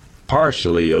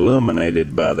 partially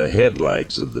illuminated by the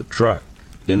headlights of the truck.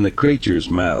 In the creature's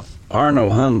mouth, Arno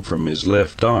hung from his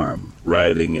left arm,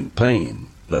 writhing in pain.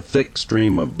 A thick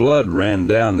stream of blood ran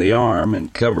down the arm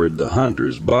and covered the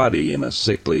hunter's body in a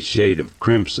sickly shade of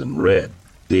crimson red.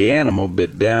 The animal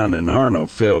bit down and Arno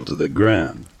fell to the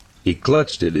ground. He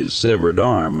clutched at his severed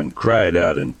arm and cried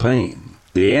out in pain.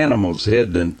 The animal's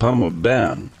head then pummeled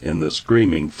down, and the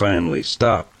screaming finally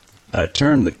stopped. I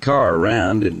turned the car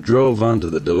around and drove onto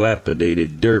the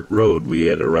dilapidated dirt road we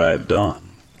had arrived on.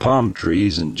 Palm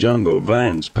trees and jungle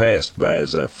vines passed by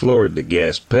as I floored the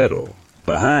gas pedal.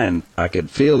 Behind, I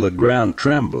could feel the ground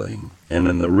trembling, and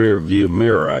in the rear-view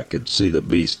mirror I could see the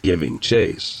beast giving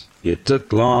chase. It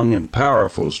took long and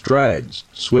powerful strides,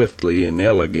 swiftly and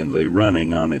elegantly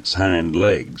running on its hind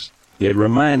legs. It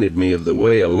reminded me of the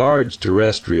way a large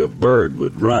terrestrial bird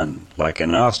would run, like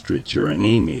an ostrich or an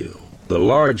emu. The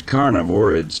large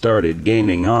carnivore had started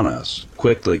gaining on us,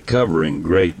 quickly covering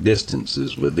great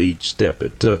distances with each step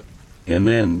it took. And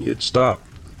then it stopped.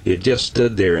 It just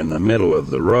stood there in the middle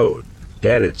of the road.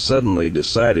 Had it suddenly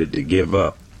decided to give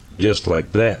up, just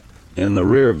like that? In the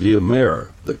rear-view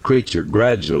mirror, the creature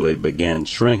gradually began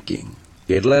shrinking.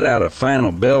 It let out a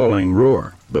final bellowing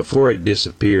roar before it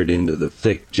disappeared into the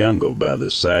thick jungle by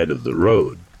the side of the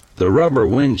road. The rubber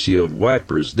windshield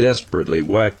wipers desperately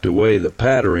wiped away the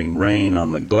pattering rain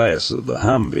on the glass of the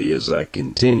Humvee as I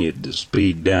continued to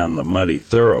speed down the muddy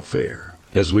thoroughfare.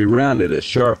 As we rounded a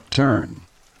sharp turn,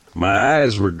 my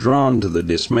eyes were drawn to the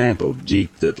dismantled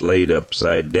Jeep that laid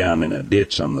upside down in a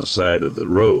ditch on the side of the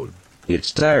road.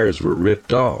 Its tires were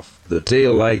ripped off, the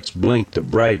tail lights blinked a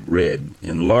bright red,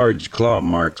 and large claw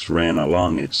marks ran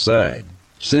along its side.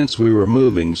 Since we were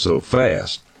moving so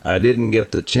fast, I didn't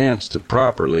get the chance to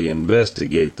properly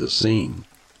investigate the scene.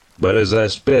 But as I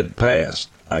sped past,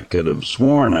 I could have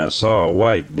sworn I saw a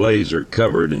white blazer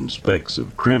covered in specks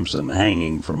of crimson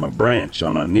hanging from a branch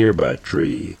on a nearby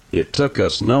tree. It took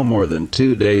us no more than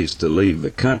 2 days to leave the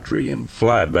country and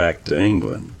fly back to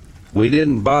England. We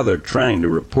didn't bother trying to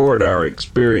report our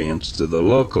experience to the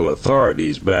local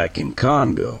authorities back in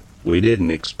Congo. We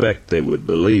didn't expect they would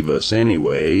believe us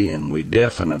anyway, and we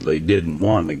definitely didn't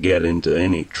want to get into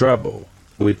any trouble.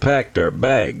 We packed our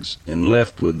bags and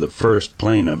left with the first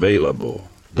plane available.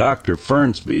 Dr.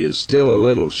 Fernsby is still a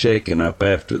little shaken up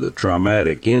after the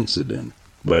traumatic incident,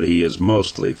 but he is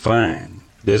mostly fine.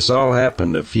 This all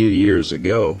happened a few years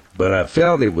ago, but I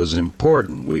felt it was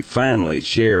important we finally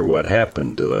share what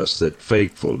happened to us that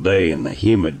fateful day in the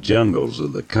humid jungles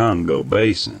of the Congo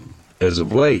Basin. As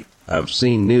of late, I've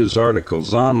seen news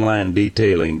articles online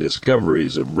detailing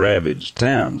discoveries of ravaged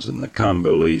towns in the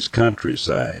Congolese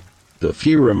countryside. The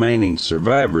few remaining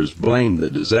survivors blame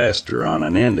the disaster on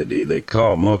an entity they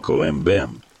call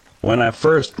Moko-Mbembe. When I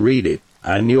first read it,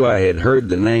 I knew I had heard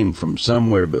the name from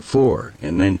somewhere before,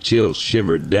 and then chills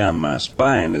shivered down my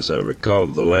spine as I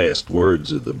recalled the last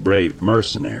words of the brave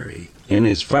mercenary. In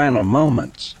his final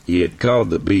moments, he had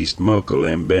called the beast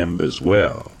Moko-Mbembe as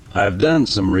well. I've done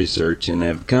some research and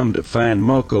have come to find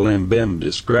Moko-Mbembe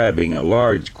describing a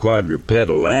large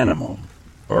quadrupedal animal,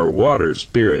 or water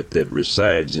spirit that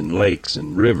resides in lakes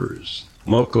and rivers.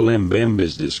 Moko-Mbembe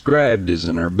is described as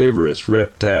an herbivorous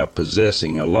reptile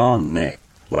possessing a long neck,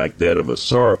 like that of a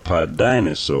sauropod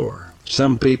dinosaur.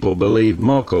 Some people believe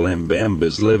Moko-Mbembe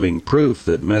is living proof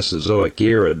that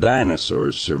Mesozoic-era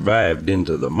dinosaurs survived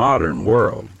into the modern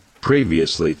world,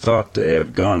 previously thought to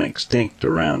have gone extinct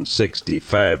around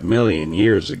 65 million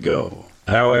years ago.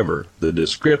 However, the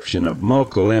description of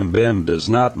Moko-Mbembe does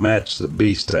not match the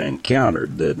beast I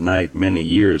encountered that night many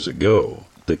years ago.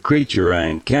 The creature I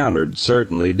encountered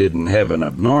certainly didn't have an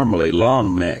abnormally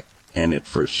long neck, and it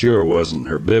for sure wasn't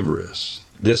herbivorous.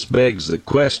 This begs the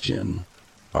question,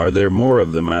 are there more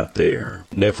of them out there?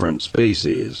 Different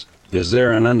species? Is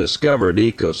there an undiscovered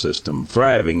ecosystem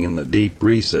thriving in the deep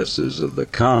recesses of the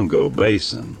Congo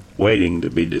Basin, waiting to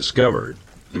be discovered?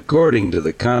 According to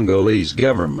the Congolese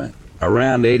government,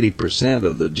 around 80%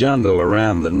 of the jungle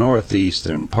around the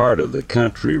northeastern part of the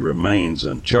country remains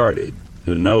uncharted.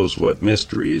 Who knows what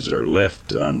mysteries are left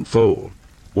to unfold?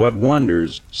 What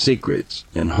wonders, secrets,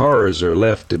 and horrors are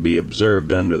left to be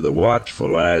observed under the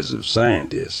watchful eyes of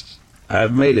scientists?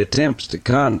 I've made attempts to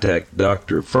contact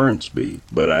Dr. Fernsby,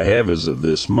 but I have as of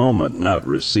this moment not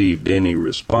received any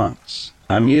response.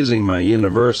 I'm using my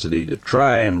university to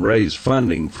try and raise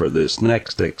funding for this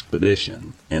next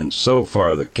expedition, and so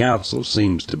far the council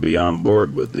seems to be on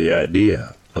board with the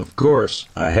idea. Of course,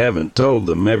 I haven't told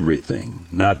them everything,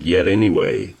 not yet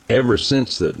anyway. Ever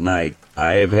since that night,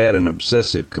 I have had an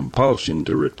obsessive compulsion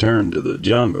to return to the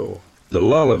jungle. The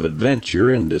lull of adventure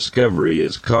and discovery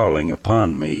is calling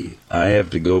upon me. I have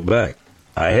to go back.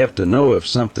 I have to know if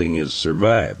something has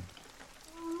survived.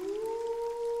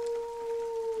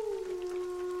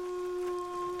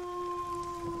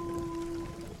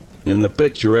 In the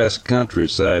picturesque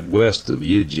countryside west of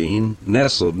Eugene,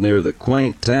 nestled near the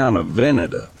quaint town of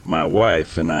Veneta, my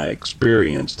wife and I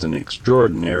experienced an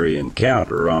extraordinary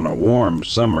encounter on a warm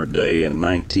summer day in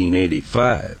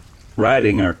 1985.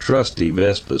 Riding our trusty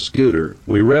Vespa scooter,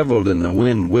 we reveled in the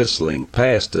wind whistling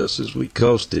past us as we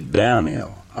coasted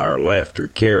downhill, our laughter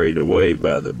carried away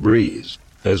by the breeze.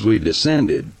 As we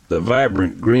descended, the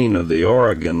vibrant green of the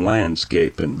Oregon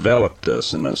landscape enveloped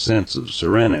us in a sense of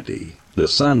serenity. The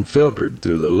sun filtered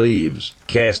through the leaves,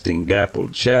 casting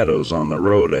dappled shadows on the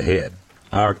road ahead.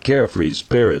 Our carefree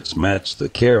spirits matched the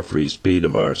carefree speed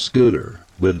of our scooter.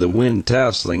 With the wind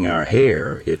tousling our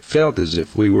hair, it felt as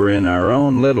if we were in our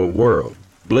own little world,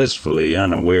 blissfully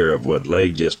unaware of what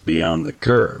lay just beyond the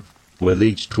curve. With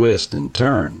each twist and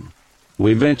turn,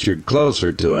 we ventured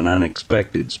closer to an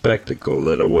unexpected spectacle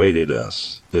that awaited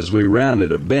us. As we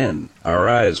rounded a bend, our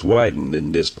eyes widened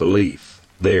in disbelief.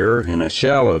 There, in a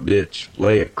shallow ditch,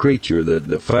 lay a creature that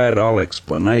defied all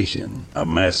explanation, a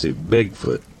massive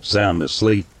Bigfoot, sound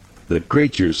asleep. The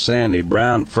creature's sandy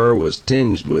brown fur was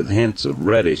tinged with hints of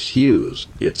reddish hues,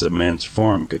 its immense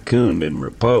form cocooned in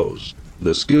repose.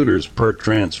 The scooter's purr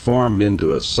transformed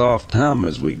into a soft hum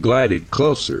as we glided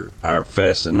closer, our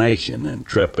fascination and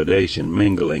trepidation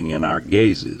mingling in our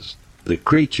gazes. The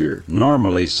creature,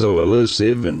 normally so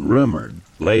elusive and rumored,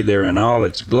 lay there in all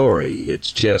its glory,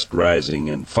 its chest rising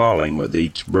and falling with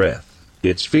each breath.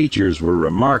 Its features were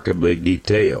remarkably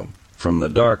detailed, from the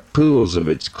dark pools of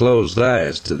its closed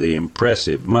eyes to the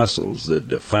impressive muscles that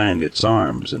defined its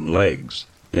arms and legs.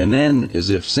 And then, as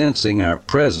if sensing our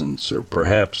presence or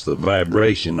perhaps the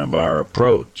vibration of our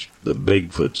approach, the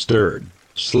Bigfoot stirred.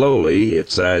 Slowly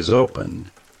its eyes opened,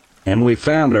 and we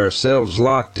found ourselves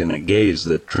locked in a gaze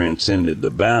that transcended the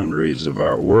boundaries of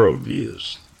our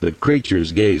worldviews. The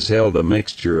creature's gaze held a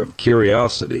mixture of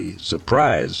curiosity,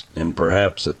 surprise, and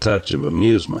perhaps a touch of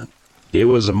amusement. It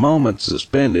was a moment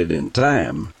suspended in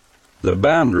time, the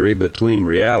boundary between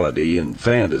reality and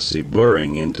fantasy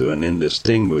blurring into an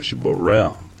indistinguishable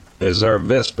realm. As our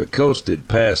Vespa coasted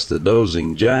past the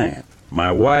dozing giant,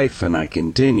 my wife and I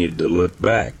continued to look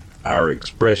back, our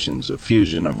expressions a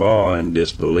fusion of awe and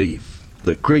disbelief.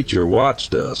 The creature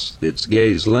watched us, its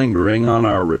gaze lingering on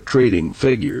our retreating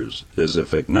figures, as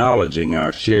if acknowledging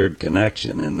our shared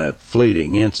connection in that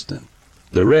fleeting instant.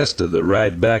 The rest of the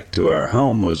ride back to our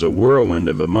home was a whirlwind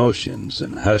of emotions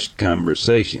and hushed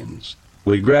conversations.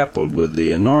 We grappled with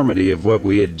the enormity of what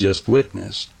we had just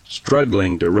witnessed,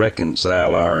 struggling to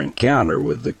reconcile our encounter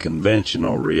with the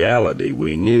conventional reality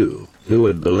we knew. Who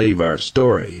would believe our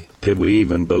story? Did we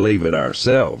even believe it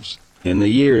ourselves? In the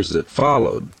years that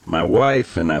followed, my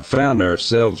wife and I found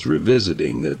ourselves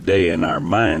revisiting that day in our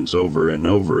minds over and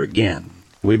over again.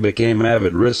 We became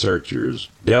avid researchers,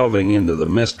 delving into the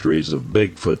mysteries of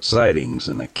Bigfoot sightings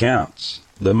and accounts.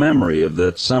 The memory of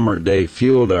that summer day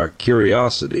fueled our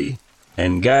curiosity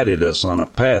and guided us on a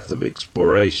path of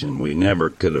exploration we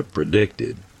never could have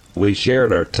predicted. We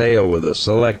shared our tale with a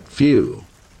select few,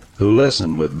 who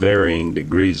listened with varying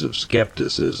degrees of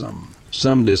skepticism.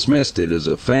 Some dismissed it as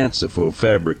a fanciful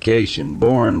fabrication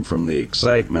born from the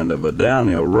excitement of a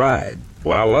downhill ride,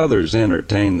 while others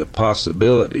entertained the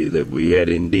possibility that we had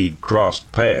indeed crossed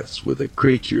paths with a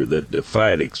creature that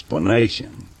defied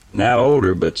explanation. Now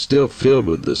older but still filled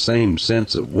with the same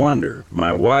sense of wonder,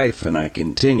 my wife and I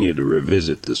continued to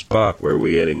revisit the spot where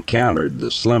we had encountered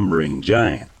the slumbering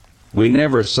giant. We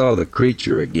never saw the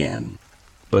creature again,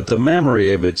 but the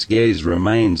memory of its gaze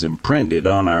remains imprinted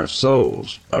on our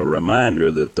souls, a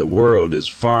reminder that the world is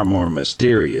far more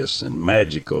mysterious and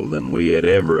magical than we had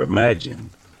ever imagined.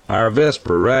 Our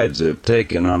Vespa rides have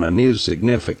taken on a new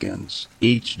significance,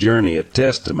 each journey a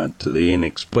testament to the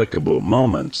inexplicable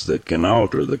moments that can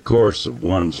alter the course of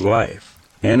one's life.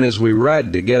 And as we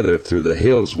ride together through the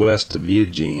hills west of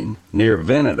Eugene, near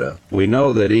Veneta, we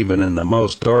know that even in the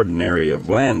most ordinary of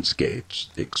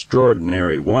landscapes,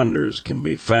 extraordinary wonders can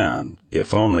be found,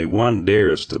 if only one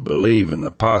dares to believe in the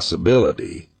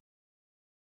possibility